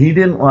 And he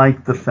didn't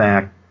like the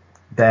fact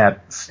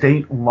that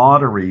state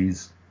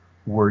lotteries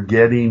were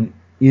getting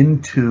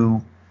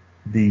into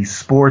the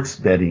sports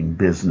betting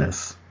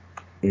business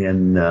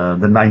in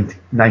the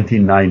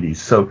 1990s.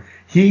 So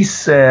he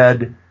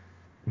said,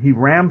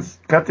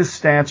 got this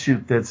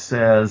statute that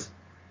says,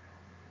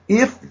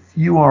 if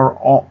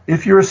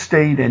you're a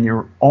state and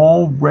you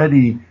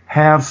already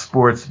have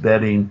sports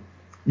betting,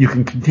 you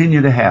can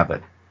continue to have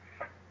it.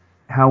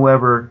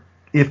 However,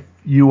 if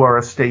you are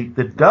a state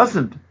that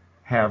doesn't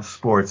have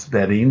sports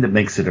betting, that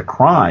makes it a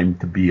crime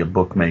to be a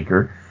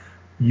bookmaker,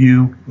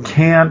 you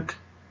can't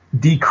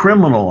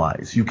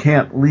decriminalize, you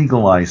can't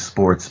legalize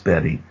sports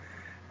betting.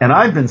 And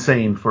I've been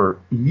saying for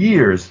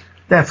years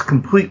that's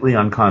completely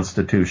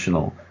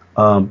unconstitutional.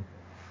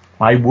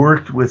 I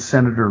worked with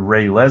Senator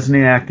Ray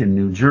Lesniak in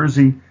New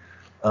Jersey,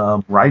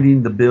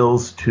 writing the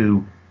bills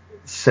to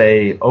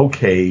say,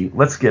 okay,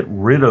 let's get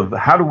rid of,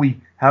 how do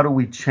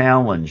we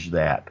challenge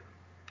that?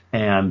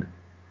 And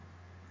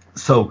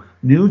so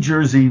New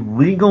Jersey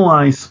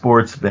legalized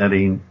sports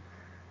betting.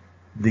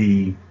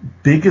 The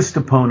biggest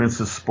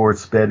opponents of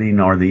sports betting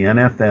are the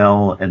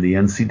NFL and the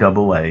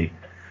NCAA.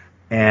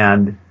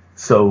 And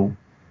so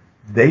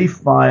they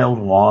filed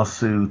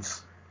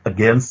lawsuits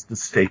against the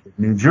state of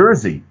New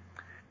Jersey.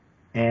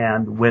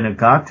 And when it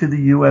got to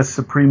the U.S.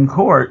 Supreme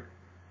Court,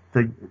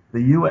 on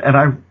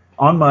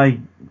my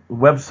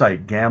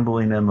website,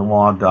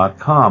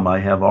 gamblingandthelaw.com, I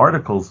have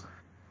articles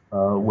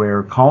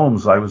where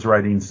columns I was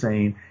writing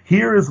saying,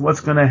 here is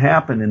what's going to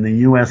happen in the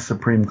U.S.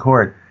 Supreme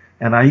Court.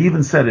 And I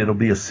even said it'll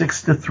be a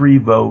 6-3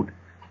 vote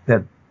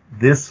that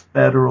this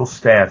federal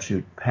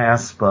statute,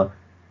 PASPA,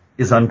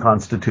 is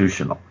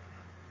unconstitutional.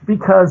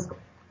 Because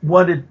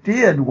what it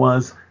did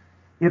was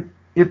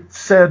it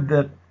said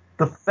that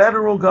the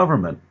federal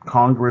government,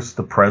 Congress,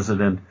 the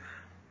president,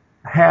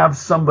 have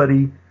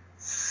somebody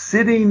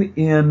sitting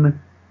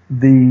in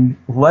the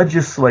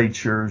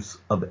legislatures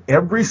of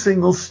every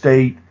single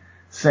state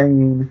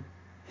saying,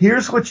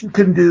 here's what you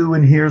can do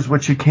and here's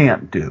what you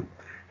can't do.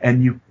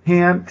 And you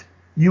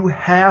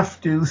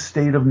have to,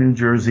 state of New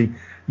Jersey,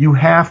 you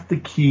have to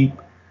keep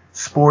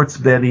sports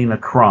betting a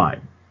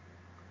crime.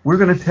 We're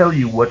going to tell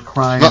you what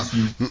crimes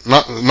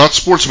not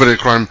sports betting a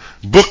crime,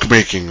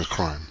 bookmaking a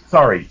crime.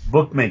 Sorry,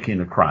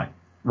 bookmaking a crime.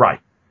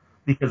 Right.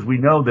 Because we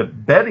know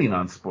that betting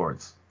on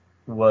sports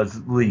was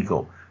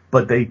legal.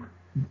 But they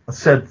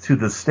said to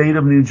the state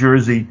of New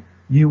Jersey,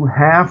 you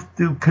have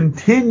to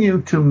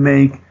continue to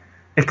make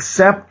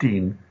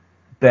accepting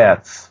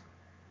bets,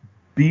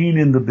 being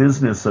in the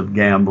business of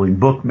gambling,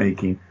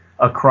 bookmaking,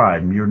 a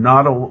crime.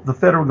 The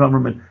federal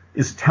government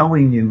is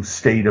telling you,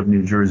 state of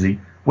New Jersey,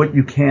 what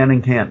you can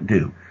and can't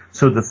do.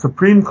 So the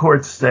Supreme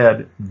Court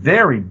said,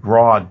 very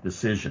broad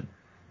decision.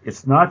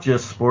 It's not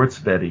just sports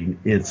betting.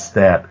 It's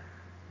that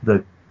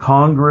the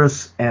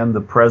Congress and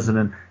the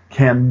president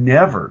can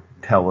never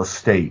tell a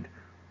state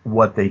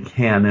what they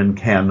can and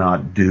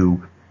cannot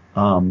do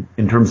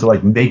in terms of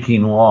like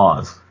making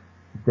laws.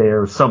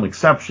 There are some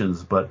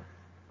exceptions, but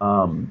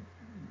you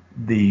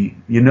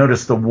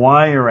notice the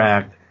Wire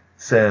Act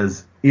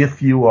says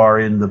if you are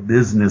in the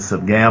business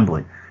of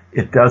gambling.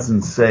 It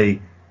doesn't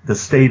say the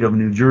state of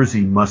New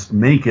Jersey must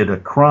make it a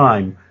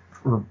crime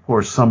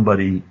for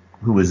somebody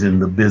who is in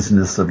the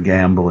business of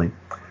gambling.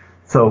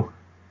 So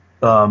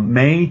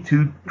May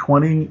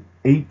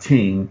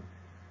 2018,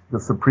 the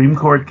Supreme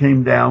Court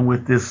came down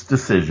with this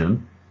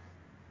decision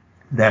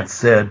that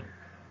said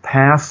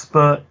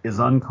PASPA is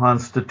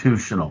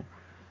unconstitutional.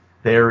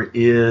 Then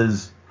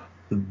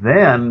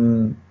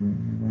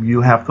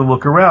you have to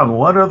look around.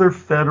 What other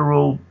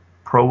federal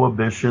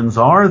prohibitions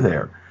are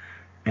there?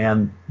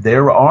 And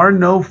there are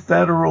no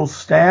federal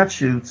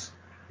statutes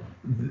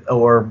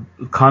or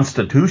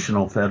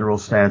constitutional federal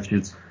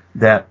statutes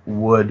that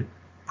would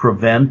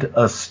prevent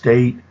a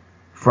state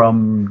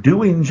from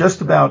doing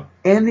just about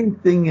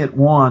anything it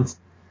wants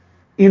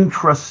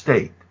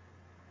intrastate.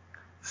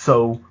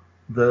 So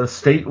the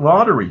state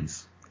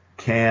lotteries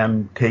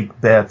can take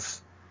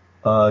bets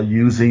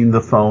using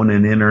the phone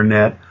and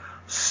internet.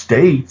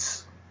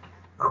 States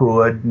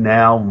could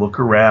now look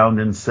around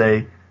and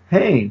say,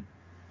 hey,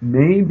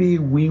 maybe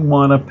we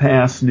want to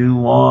pass new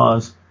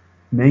laws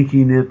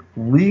making it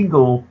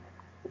legal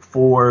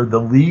for the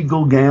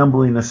legal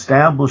gambling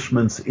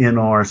establishments in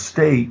our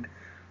state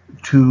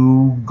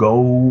to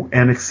go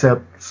and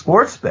accept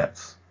sports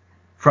bets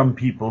from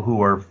people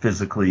who are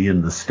physically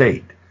in the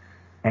state.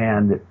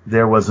 And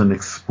there was an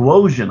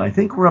explosion. I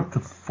think we're up to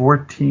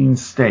 14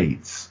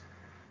 states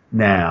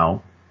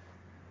now.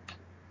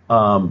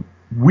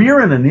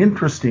 We're in an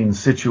interesting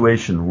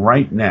situation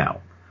right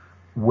now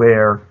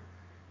where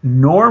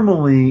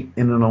normally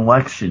in an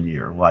election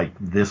year like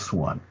this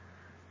one,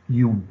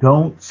 you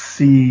don't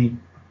see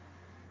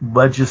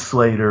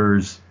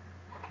legislators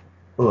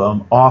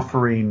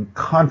offering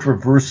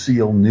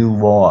controversial new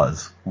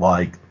laws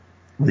like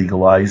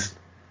legalized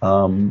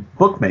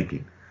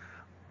bookmaking.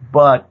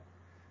 But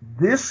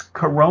this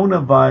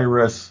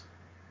coronavirus,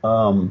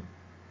 the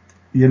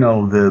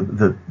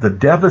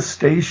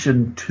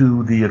devastation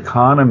to the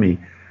economy,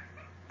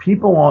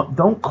 people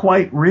don't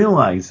quite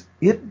realize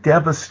it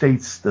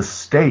devastates the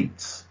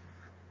states.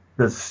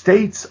 The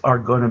states are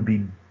going to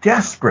be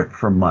desperate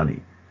for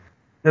money.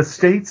 The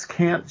states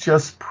can't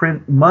just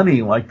print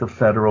money like the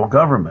federal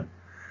government.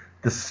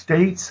 The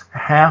states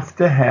have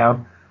to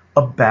have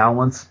a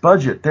balanced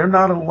budget. They're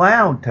not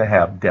allowed to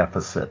have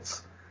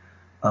deficits.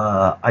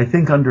 I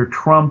think under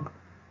Trump,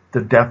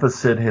 the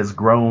deficit has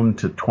grown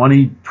to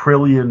 $20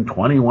 trillion,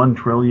 $21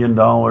 trillion.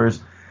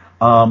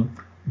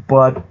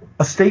 But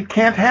a state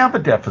can't have a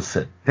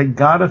deficit. They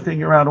got to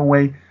figure out a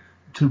way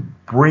to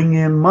bring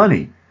in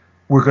money.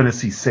 We're going to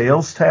see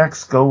sales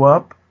tax go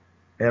up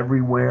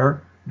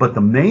everywhere. But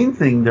the main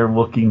thing they're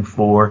looking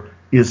for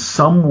is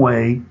some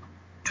way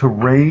to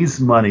raise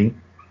money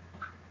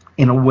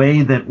in a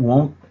way that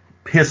won't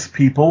piss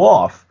people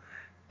off.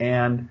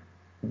 And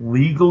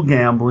legal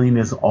gambling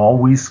is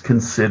always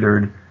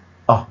considered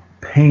a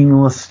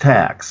painless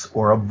tax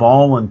or a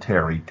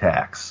voluntary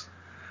tax.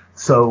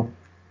 So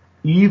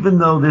even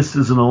though this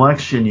is an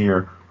election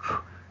year,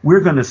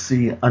 we're going to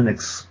see an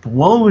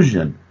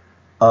explosion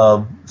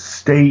of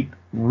state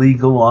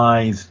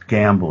legalized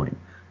gambling.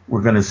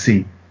 We're going to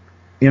see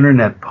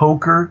internet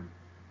poker,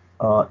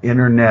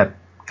 internet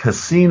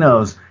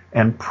casinos,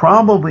 and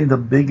probably the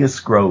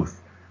biggest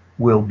growth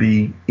will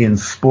be in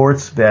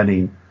sports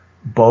betting,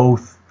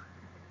 both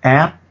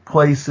at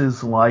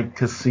places like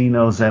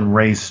casinos and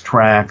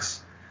racetracks,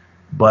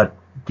 but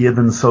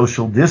given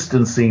social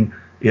distancing,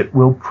 it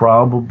will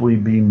probably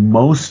be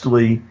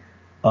mostly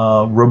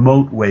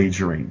remote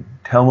wagering,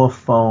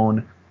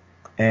 telephone,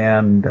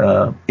 and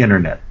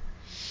internet.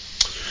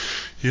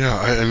 Yeah,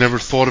 I never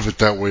thought of it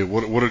that way.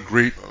 What a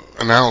great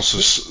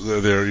analysis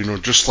there.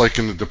 Just like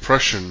in the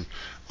Depression,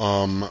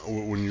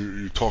 when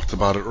you talked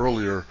about it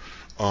earlier,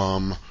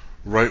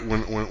 right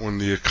when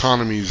the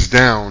economy's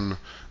down,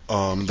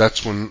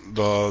 that's when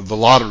the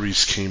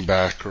lotteries came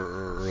back,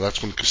 or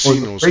that's when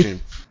casinos came.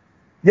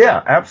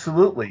 Yeah,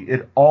 absolutely.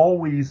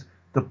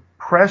 The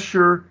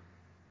pressure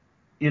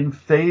in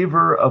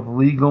favor of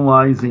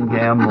legalizing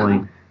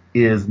gambling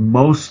is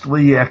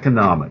mostly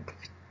economic,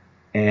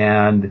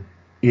 and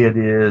it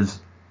is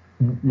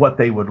what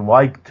they would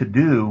like to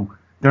do.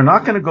 They're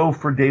not going to go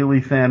for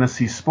daily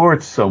fantasy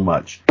sports so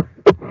much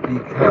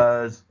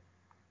because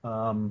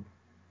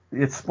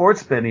it's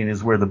sports betting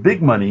is where the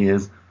big money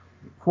is.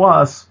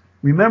 Plus,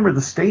 remember,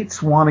 the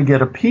states want to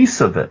get a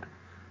piece of it.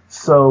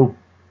 So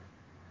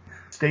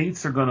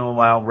states are going to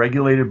allow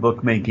regulated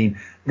bookmaking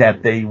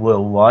that they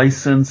will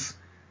license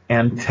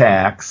and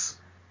tax,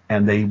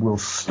 and they will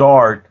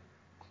start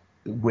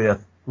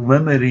with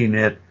limiting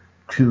it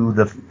to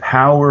the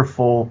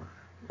powerful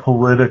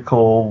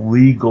political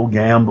legal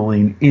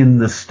gambling in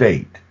the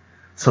state.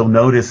 So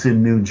notice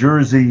in New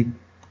Jersey,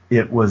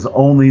 it was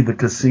only the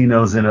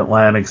casinos in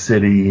Atlantic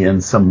City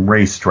and some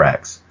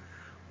racetracks.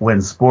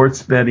 When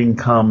sports betting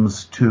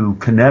comes to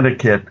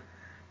Connecticut,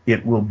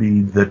 it will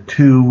be the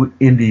two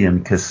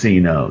Indian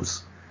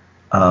casinos,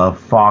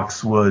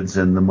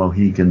 Foxwoods and the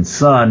Mohegan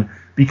Sun,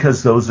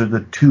 because those are the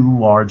two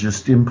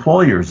largest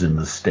employers in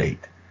the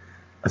state.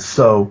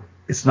 So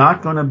it's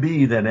not going to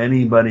be that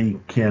anybody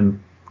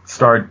can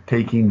start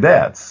taking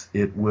bets.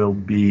 It will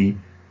be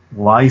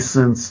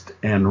licensed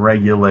and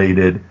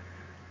regulated.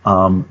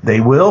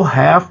 They will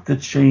have to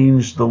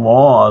change the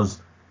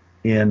laws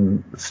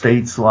in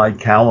states like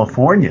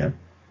California,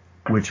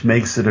 which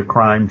makes it a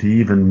crime to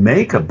even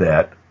make a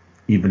bet,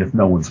 even if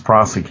no one's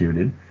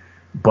prosecuted.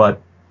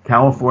 But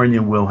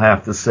California will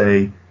have to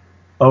say,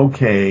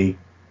 okay,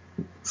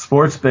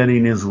 sports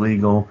betting is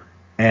legal,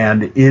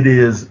 and it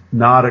is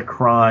not a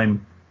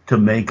crime to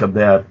make a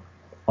bet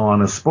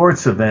on a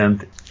sports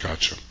event.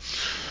 Gotcha.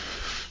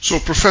 So,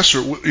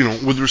 Professor,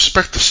 with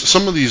respect to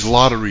some of these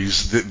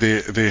lotteries,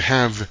 they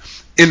have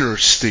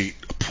interstate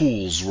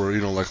pools where,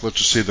 like let's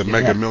just say the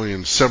Mega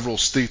Millions, several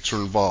states are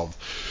involved.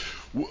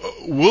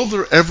 Will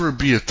there ever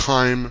be a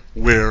time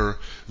where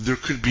there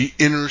could be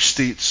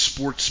interstate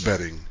sports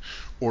betting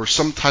or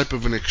some type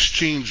of an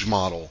exchange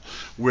model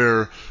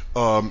where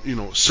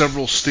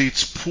several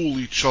states pool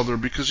each other?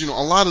 Because a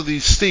lot of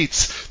these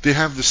states, they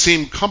have the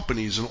same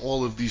companies in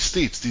all of these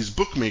states, these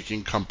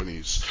bookmaking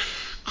companies.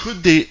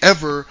 Could they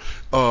ever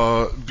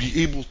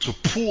be able to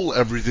pool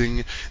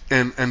everything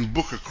and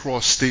book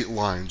across state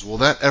lines? Will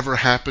that ever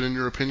happen, in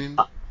your opinion?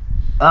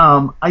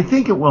 I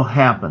think it will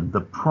happen.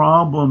 The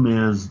problem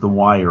is the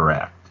Wire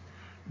Act,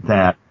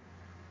 that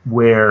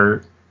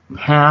where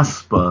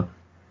PASPA,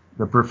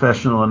 the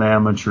Professional and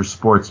Amateur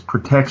Sports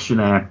Protection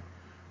Act,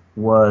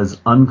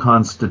 was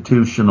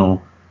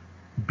unconstitutional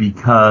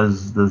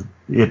because the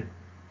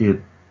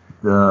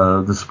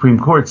Supreme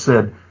Court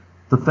said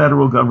the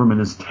federal government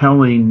is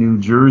telling New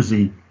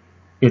Jersey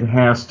it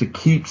has to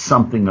keep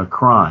something a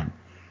crime.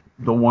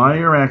 The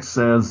Wire Act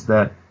says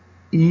that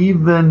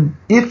even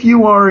if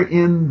you are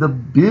in the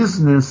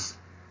business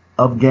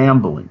of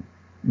gambling,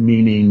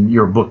 meaning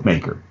you're a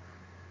bookmaker,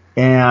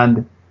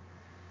 and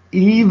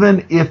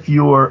even if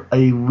you're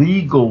a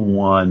legal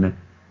one,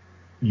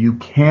 you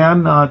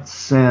cannot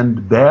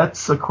send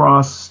bets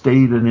across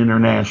state and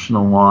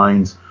international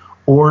lines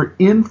or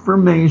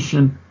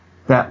information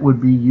that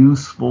would be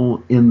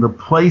useful in the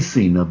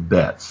placing of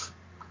bets.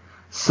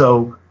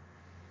 So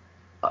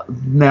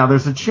now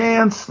there's a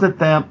chance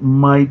that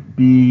might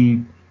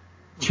be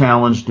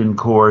challenged in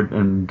court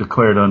and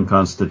declared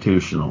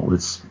unconstitutional.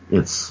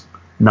 It's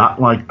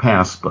not like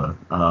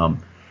PASPA.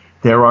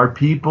 There are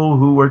people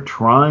who are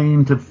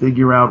trying to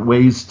figure out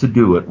ways to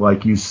do it.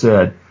 Like you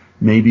said,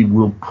 maybe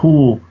we'll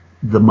pool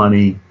the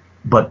money,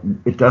 but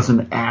it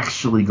doesn't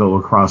actually go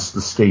across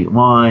the state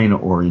line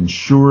or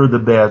insure the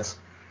bets.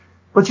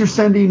 But you're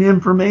sending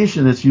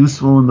information that's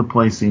useful in the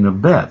placing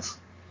of bets.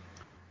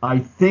 I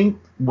think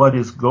what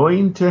is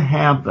going to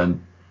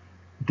happen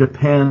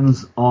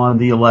depends on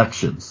the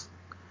elections.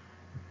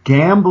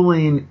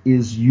 Gambling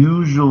is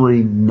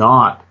usually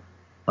not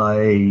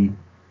a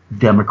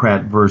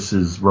Democrat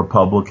versus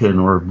Republican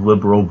or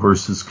liberal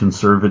versus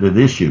conservative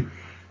issue.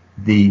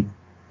 Think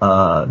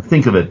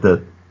of it,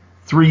 the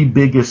three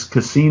biggest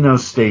casino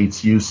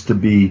states used to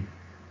be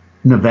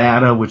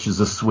Nevada, which is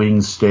a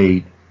swing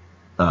state,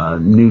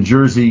 New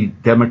Jersey,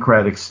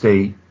 Democratic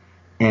state,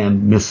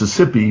 and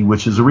Mississippi,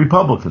 which is a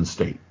Republican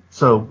state.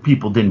 So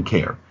people didn't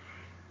care.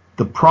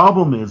 The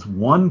problem is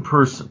one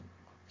person,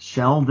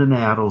 Sheldon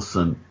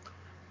Adelson,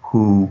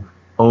 who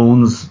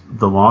owns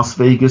the Las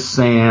Vegas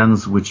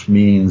Sands, which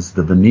means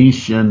the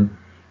Venetian,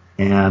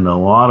 and a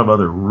lot of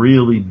other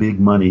really big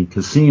money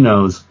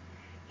casinos.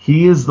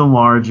 He is the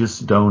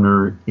largest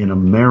donor in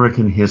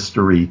American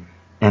history,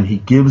 and he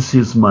gives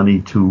his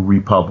money to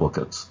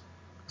Republicans.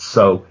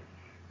 So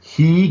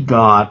he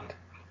got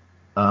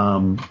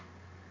the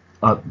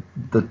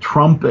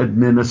Trump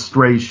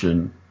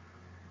administration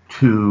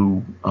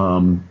to,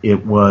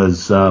 it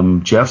was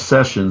Jeff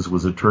Sessions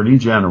was Attorney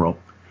General,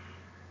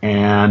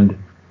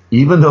 and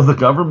even though the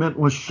government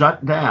was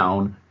shut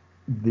down,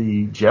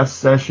 the Jeff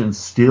Sessions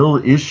still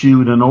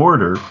issued an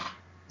order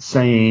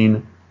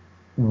saying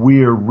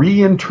we're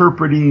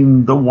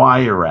reinterpreting the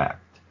Wire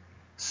Act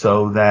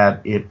so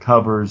that it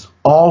covers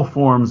all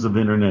forms of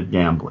internet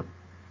gambling.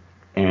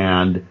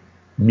 And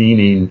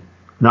meaning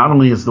not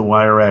only is the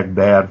Wire Act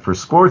bad for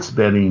sports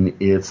betting,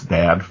 it's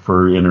bad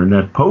for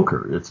internet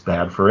poker. It's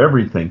bad for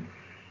everything.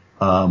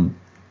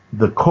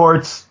 The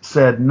courts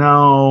said,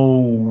 no,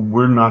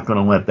 we're not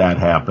going to let that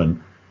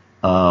happen.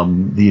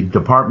 The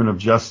Department of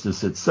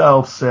Justice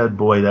itself said,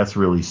 boy, that's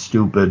really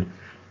stupid.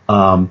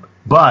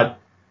 But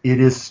it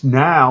is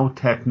now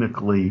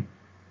technically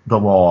the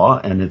law,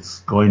 and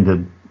it's going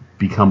to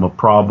become a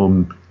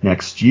problem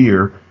next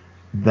year,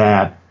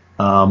 that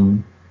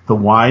the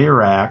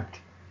Wire Act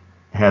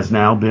has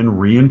now been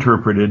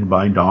reinterpreted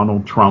by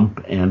Donald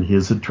Trump and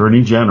his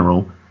Attorney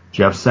General,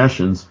 Jeff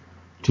Sessions,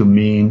 to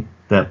mean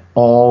that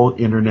all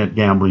internet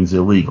gambling is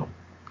illegal.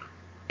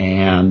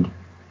 And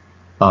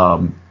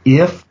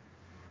if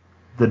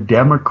the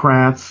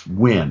Democrats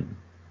win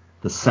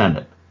the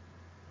Senate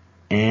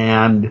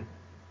and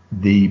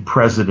the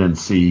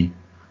presidency,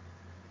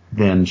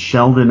 then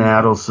Sheldon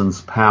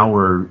Adelson's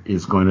power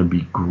is going to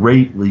be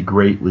greatly,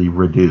 greatly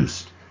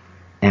reduced.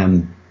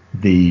 And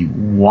the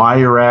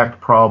Wire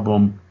Act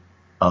problem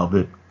of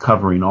it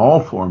covering all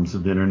forms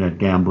of internet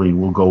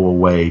gambling will go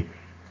away.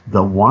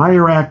 The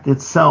Wire Act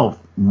itself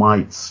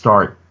might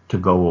start to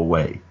go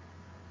away.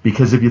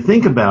 Because if you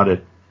think about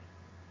it,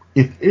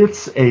 if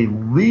it's a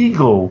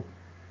legal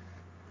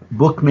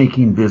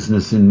bookmaking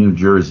business in New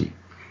Jersey,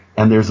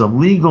 and there's a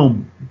legal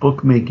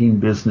bookmaking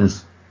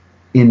business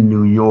in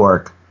New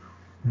York,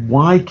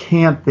 why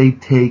can't they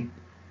take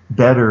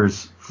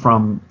bettors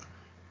from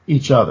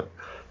each other?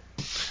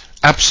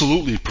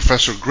 Absolutely,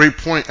 Professor. Great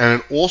point.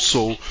 And it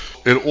also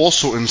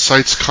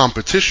incites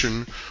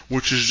competition,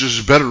 which is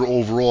just better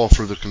overall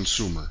for the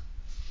consumer.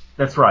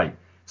 That's right.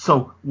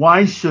 So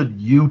why should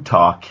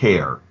Utah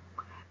care?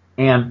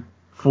 And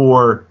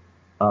for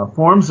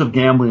forms of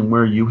gambling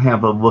where you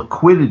have a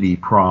liquidity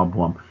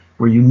problem,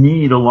 where you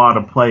need a lot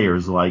of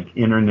players like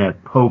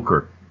internet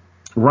poker,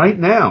 right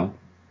now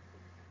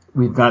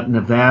we've got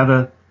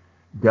Nevada,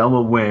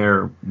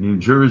 Delaware, New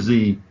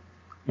Jersey,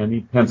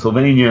 and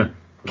Pennsylvania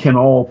can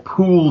all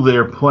pool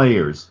their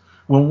players.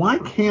 Well, why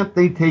can't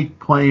they take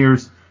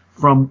players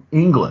from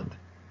England,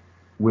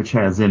 which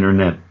has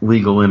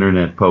legal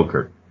internet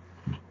poker?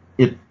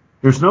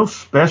 There's no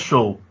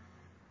special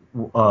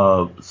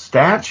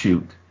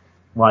statute.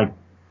 Like,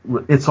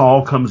 it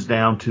all comes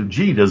down to,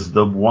 gee, does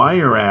the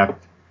Wire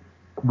Act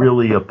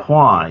really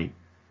apply?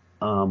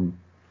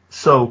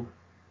 So,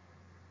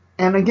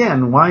 and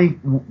again,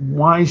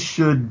 why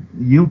should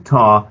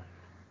Utah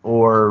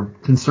or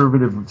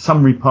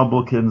some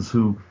Republicans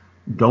who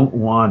don't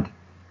want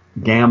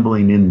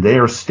gambling in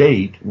their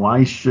state,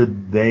 why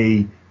should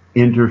they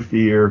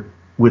interfere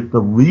with the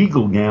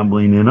legal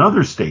gambling in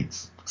other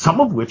states, some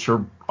of which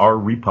are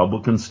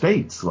Republican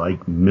states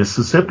like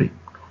Mississippi?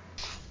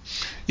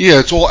 Yeah,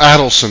 it's all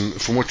Adelson.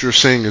 From what you're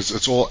saying,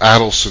 it's all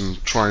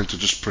Adelson trying to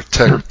just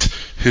protect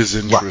his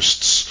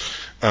interests.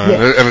 Right.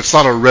 And it's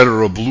not a red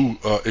or a blue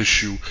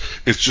issue.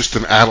 It's just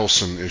an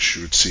Adelson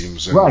issue, it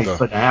seems. And, right,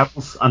 but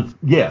Adelson,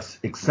 yes,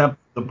 except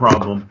the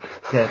problem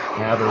that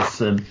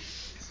Adelson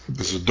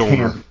is a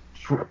donor.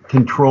 Can't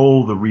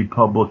control the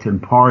Republican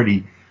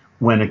Party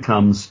when it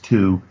comes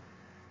to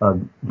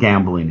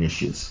gambling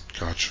issues.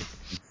 Gotcha.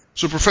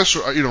 So, Professor,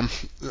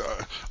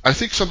 I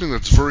think something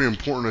that's very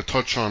important to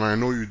touch on, I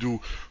know you do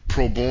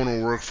pro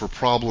bono work for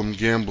Problem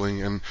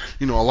Gambling, and,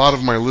 a lot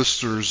of my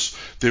listeners,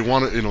 they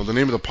want to, the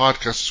name of the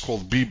podcast is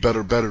called Be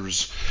Better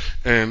Betters,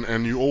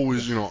 and you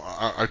always,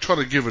 I try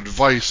to give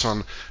advice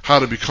on how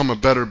to become a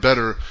better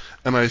bettor,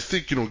 and I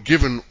think,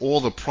 given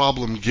all the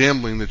problem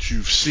gambling that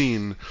you've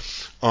seen,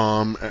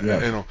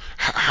 yes.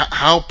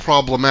 How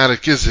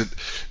problematic is it,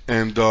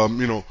 and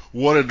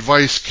what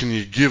advice can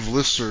you give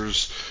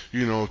listeners,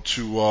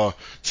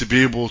 to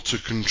be able to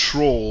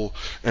control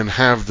and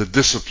have the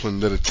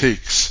discipline that it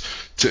takes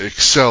to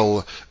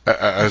excel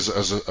as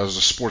a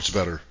sports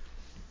bettor?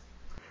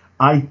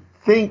 I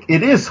think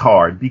it is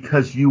hard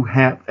because you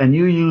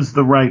use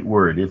the right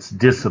word, it's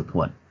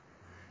discipline.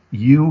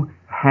 You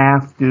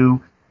have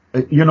to,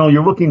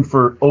 you're looking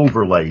for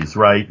overlays,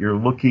 right?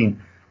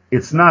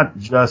 It's not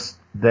just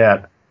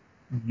that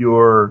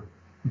you're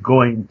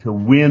going to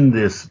win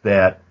this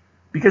bet,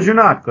 because you're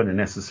not going to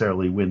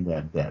necessarily win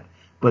that bet.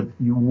 But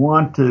you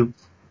want to,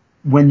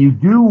 when you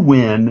do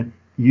win,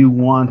 you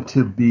want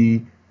to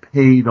be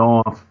paid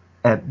off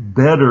at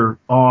better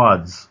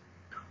odds.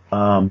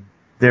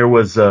 There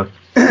was a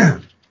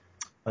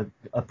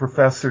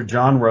professor,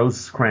 John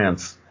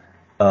Rosecrans,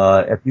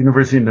 at the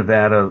University of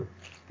Nevada,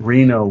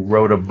 Reno,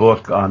 wrote a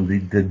book on the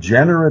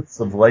degenerates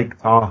of Lake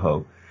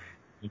Tahoe.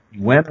 He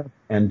went up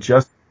and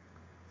just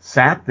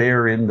sat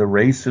there in the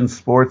race and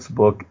sports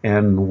book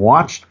and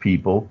watched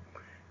people,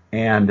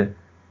 and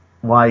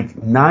like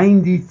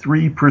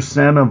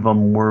 93% of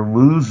them were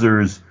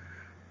losers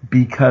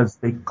because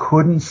they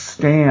couldn't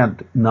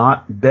stand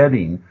not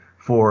betting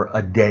for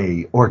a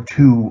day or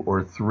two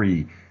or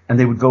three, and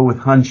they would go with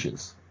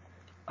hunches.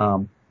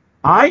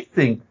 I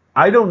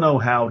don't know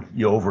how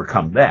you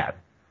overcome that,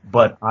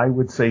 but I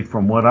would say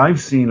from what I've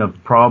seen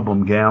of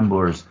problem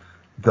gamblers,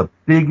 the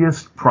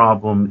biggest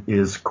problem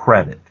is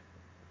credit.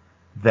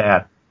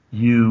 That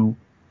you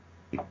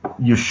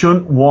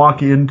shouldn't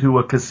walk into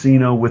a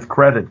casino with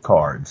credit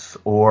cards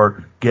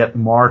or get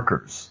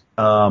markers.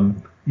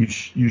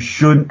 You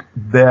shouldn't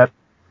bet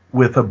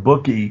with a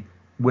bookie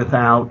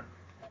without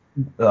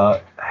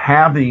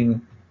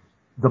having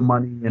the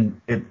money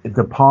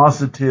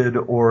deposited,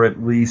 or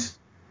at least,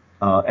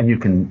 and you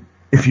can,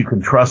 if you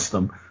can trust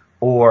them,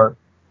 or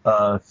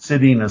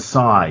sitting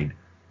aside.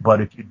 But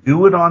if you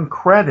do it on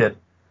credit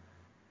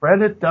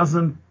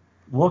doesn't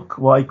look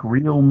like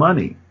real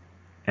money,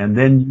 and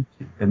then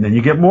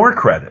you get more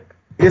credit.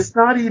 It's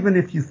not even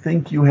if you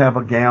think you have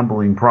a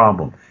gambling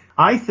problem.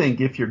 I think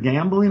if you're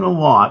gambling a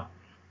lot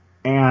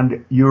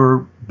and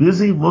you're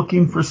busy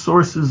looking for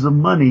sources of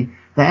money,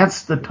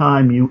 that's the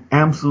time you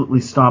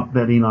absolutely stop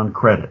betting on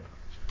credit.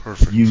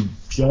 Perfect.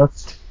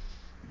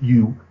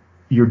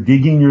 You're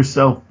digging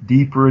yourself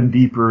deeper and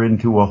deeper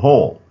into a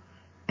hole,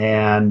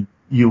 and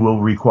you will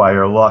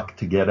require luck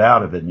to get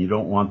out of it, and you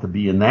don't want to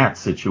be in that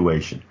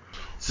situation.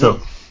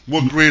 So,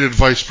 what great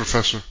advice,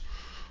 Professor.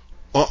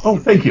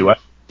 Thank you.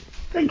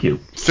 Thank you.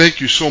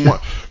 Thank you so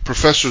much,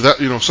 Professor.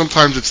 That,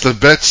 sometimes it's the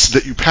bets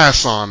that you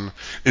pass on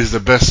is the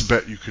best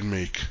bet you can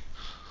make.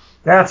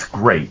 That's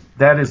great.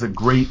 That is a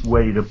great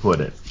way to put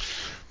it.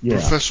 Yeah.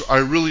 Professor, I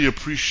really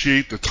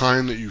appreciate the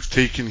time that you've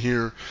taken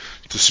here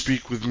to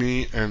speak with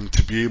me and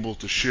to be able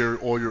to share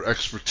all your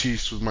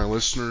expertise with my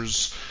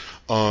listeners.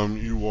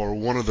 You are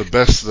one of the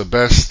best,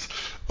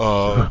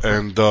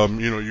 and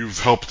you've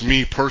helped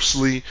me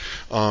personally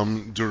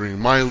during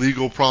my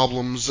legal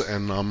problems,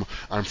 and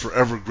I'm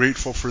forever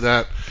grateful for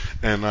that.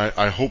 And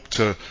I hope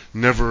to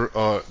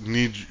never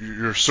need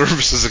your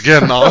services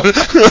again now.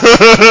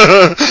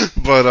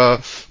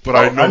 but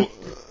I know.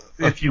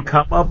 If you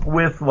come up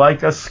with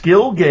like a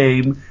skill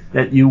game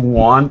that you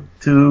want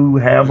to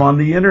have on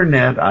the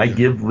internet, I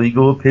give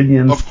legal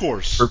opinions. Of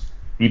course. For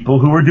people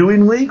who are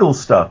doing legal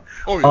stuff.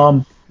 Oh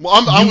yeah.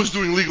 I was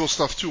doing legal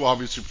stuff too,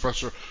 obviously,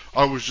 Professor.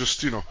 I was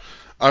just, you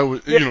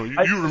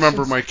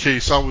remember my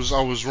case. I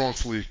was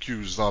wrongfully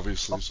accused,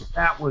 obviously. So.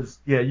 That was,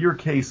 your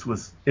case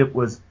was,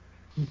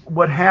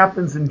 what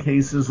happens in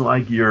cases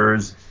like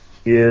yours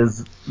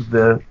is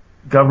the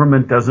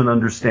government doesn't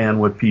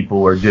understand what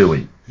people are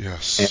doing.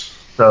 Yes. And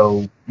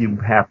so you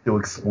have to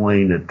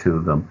explain it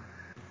to them.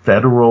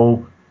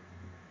 Federal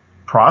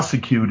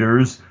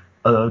prosecutors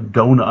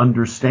don't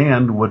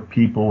understand what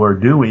people are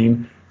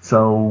doing,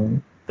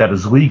 so that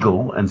is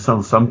legal, and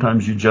so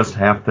sometimes you just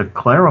have to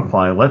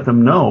clarify, let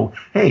them know,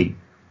 hey,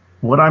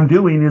 what I'm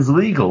doing is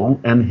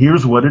legal, and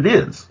here's what it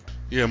is.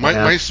 Yeah, my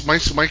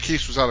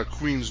case was out of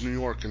Queens, New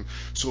York, and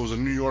so it was a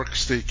New York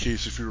State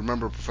case, if you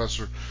remember,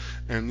 Professor.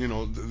 And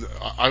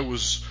I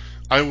was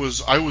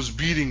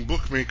beating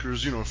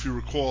bookmakers, if you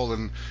recall,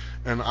 and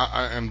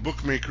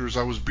bookmakers,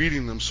 I was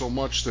beating them so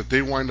much that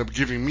they wind up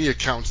giving me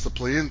accounts to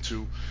play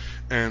into,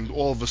 and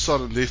all of a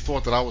sudden they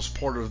thought that I was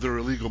part of their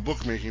illegal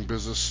bookmaking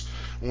business,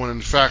 when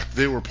in fact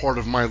they were part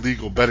of my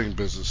legal betting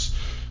business.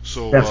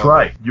 So that's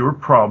right. Your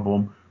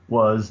problem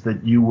was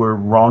that you were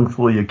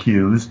wrongfully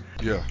accused.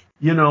 Yeah.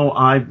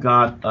 I've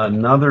got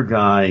another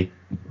guy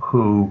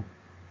who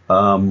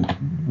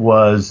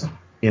was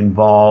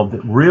involved,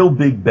 real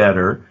big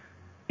bettor,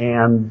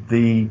 and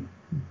the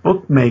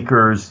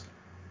bookmakers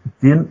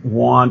didn't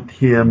want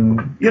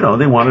him, they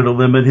wanted to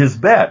limit his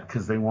bet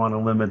because they want to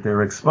limit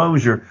their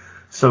exposure.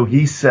 So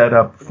he set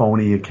up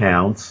phony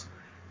accounts,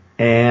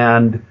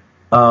 and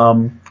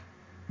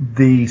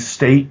the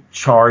state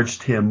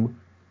charged him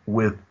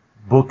with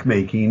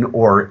bookmaking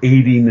or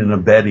aiding and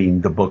abetting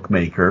the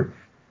bookmaker,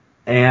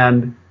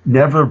 and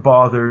never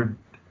bothered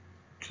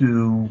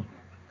to,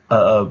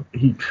 I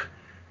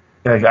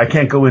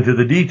can't go into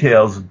the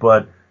details,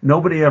 but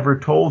nobody ever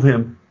told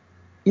him,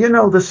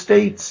 the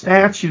state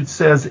statute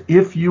says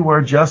if you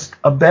are just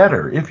a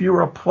bettor, if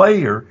you're a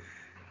player,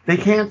 they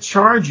can't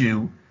charge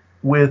you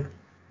with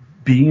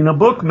being a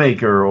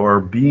bookmaker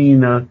or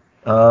being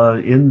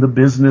in the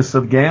business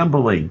of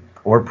gambling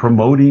or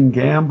promoting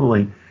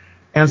gambling.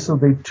 And so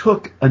they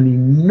took an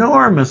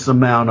enormous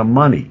amount of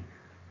money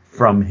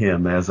from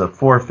him as a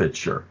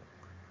forfeiture.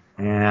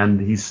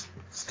 And he's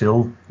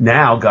still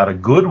now got a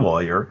good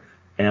lawyer,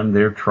 and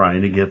they're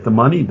trying to get the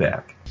money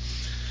back.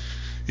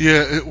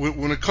 Yeah,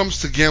 when it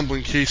comes to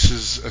gambling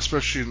cases,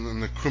 especially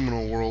in the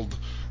criminal world,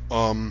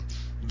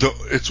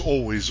 it's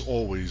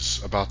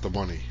always about the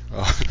money.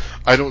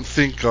 I don't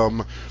think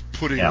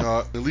putting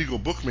illegal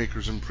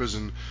bookmakers in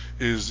prison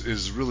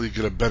is really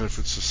going to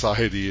benefit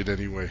society in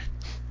any way.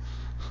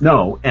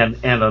 No, and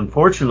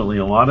unfortunately,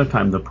 a lot of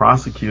time the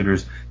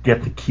prosecutors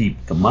get to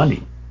keep the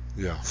money.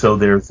 Yeah. So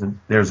there's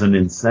an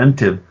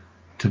incentive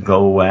to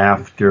go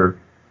after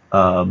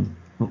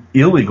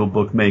illegal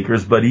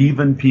bookmakers, but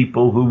even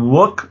people who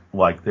look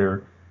like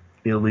they're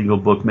illegal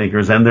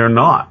bookmakers and they're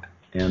not.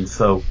 And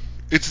so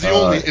it's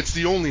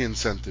the only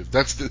incentive.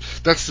 That's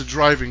the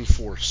driving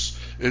force.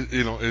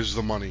 Is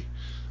the money.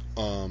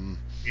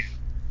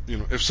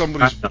 If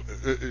somebody's,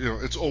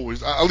 it's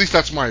always, at least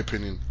that's my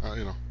opinion.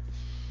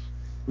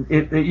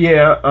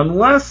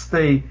 Unless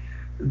the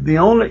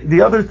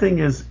other thing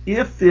is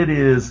if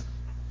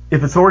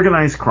it's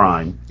organized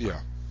crime, yeah,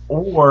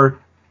 or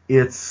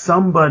it's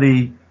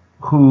somebody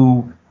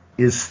who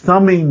is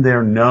thumbing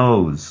their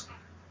nose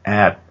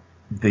at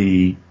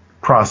the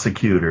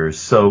prosecutors.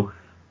 So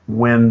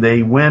when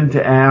they went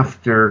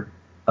after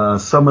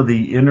some of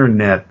the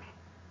internet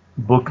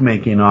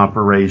bookmaking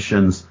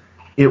operations,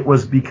 it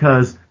was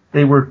because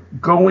they were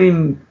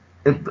going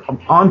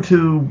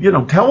onto,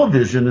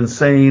 television and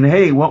saying,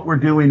 hey, what we're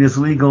doing is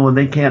legal and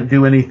they can't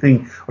do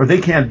anything, or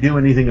they can't do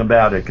anything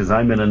about it because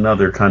I'm in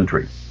another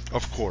country.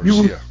 Of course,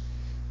 yeah.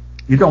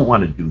 You don't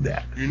want to do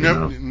that. You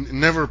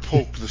never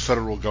poke the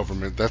federal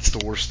government. That's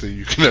the worst thing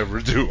you can ever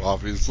do,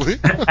 obviously.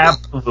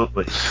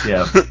 Absolutely,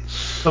 yeah.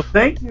 So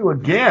thank you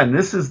again.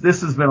 This has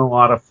been a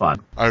lot of fun.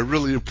 I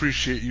really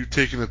appreciate you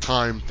taking the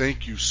time.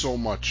 Thank you so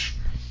much.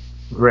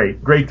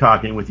 Great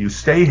talking with you.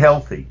 Stay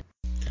healthy.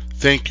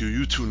 Thank you.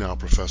 You too now,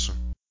 Professor.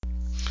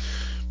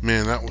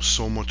 Man, that was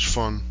so much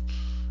fun.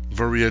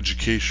 Very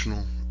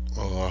educational.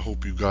 I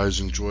hope you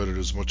guys enjoyed it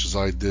as much as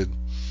I did.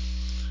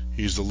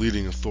 He's the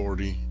leading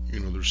authority.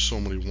 There's so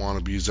many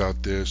wannabes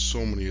out there.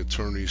 So many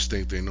attorneys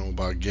think they know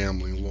about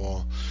gambling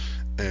law,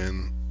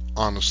 and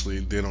honestly,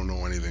 they don't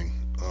know anything.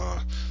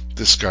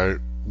 This guy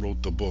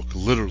wrote the book.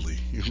 Literally,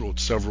 he wrote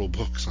several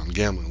books on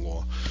gambling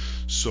law.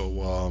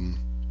 So,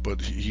 but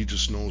he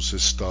just knows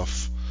his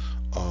stuff.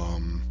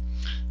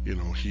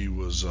 He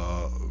was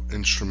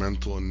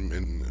instrumental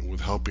in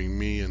with helping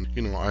me,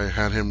 and I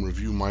had him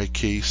review my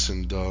case,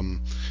 and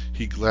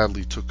he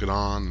gladly took it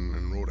on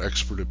and wrote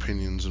expert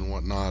opinions and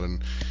whatnot,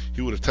 and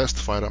he would have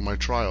testified at my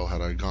trial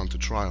had I gone to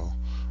trial.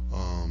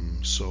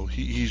 So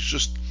he's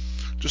just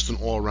an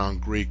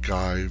all-around great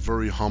guy,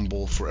 very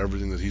humble for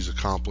everything that he's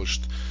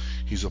accomplished.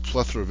 He's a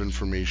plethora of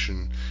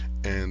information,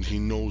 and he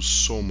knows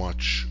so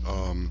much.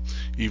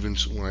 Even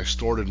when I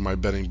started my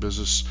betting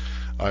business,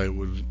 I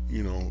would,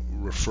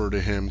 refer to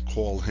him,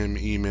 call him,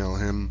 email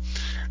him,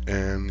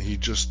 and he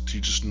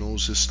just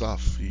knows his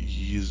stuff.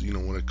 He's,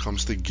 when it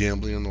comes to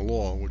gambling and the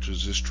law, which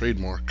is his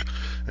trademark,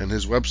 and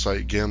his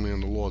website,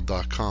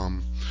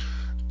 gamblingandthelaw.com,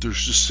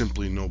 there's just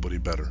simply nobody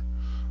better.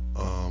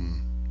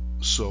 I'm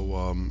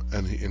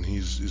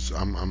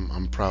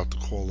proud to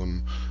call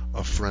him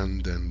a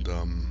friend,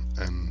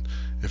 and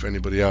if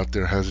anybody out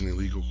there has any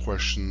legal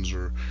questions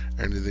or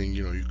anything,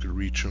 you could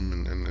reach him,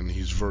 and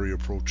he's very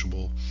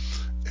approachable,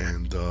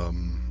 and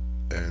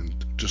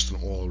just an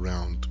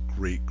all-around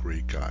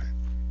great guy.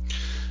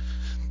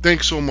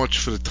 Thanks so much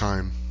for the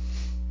time.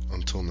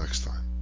 Until next time.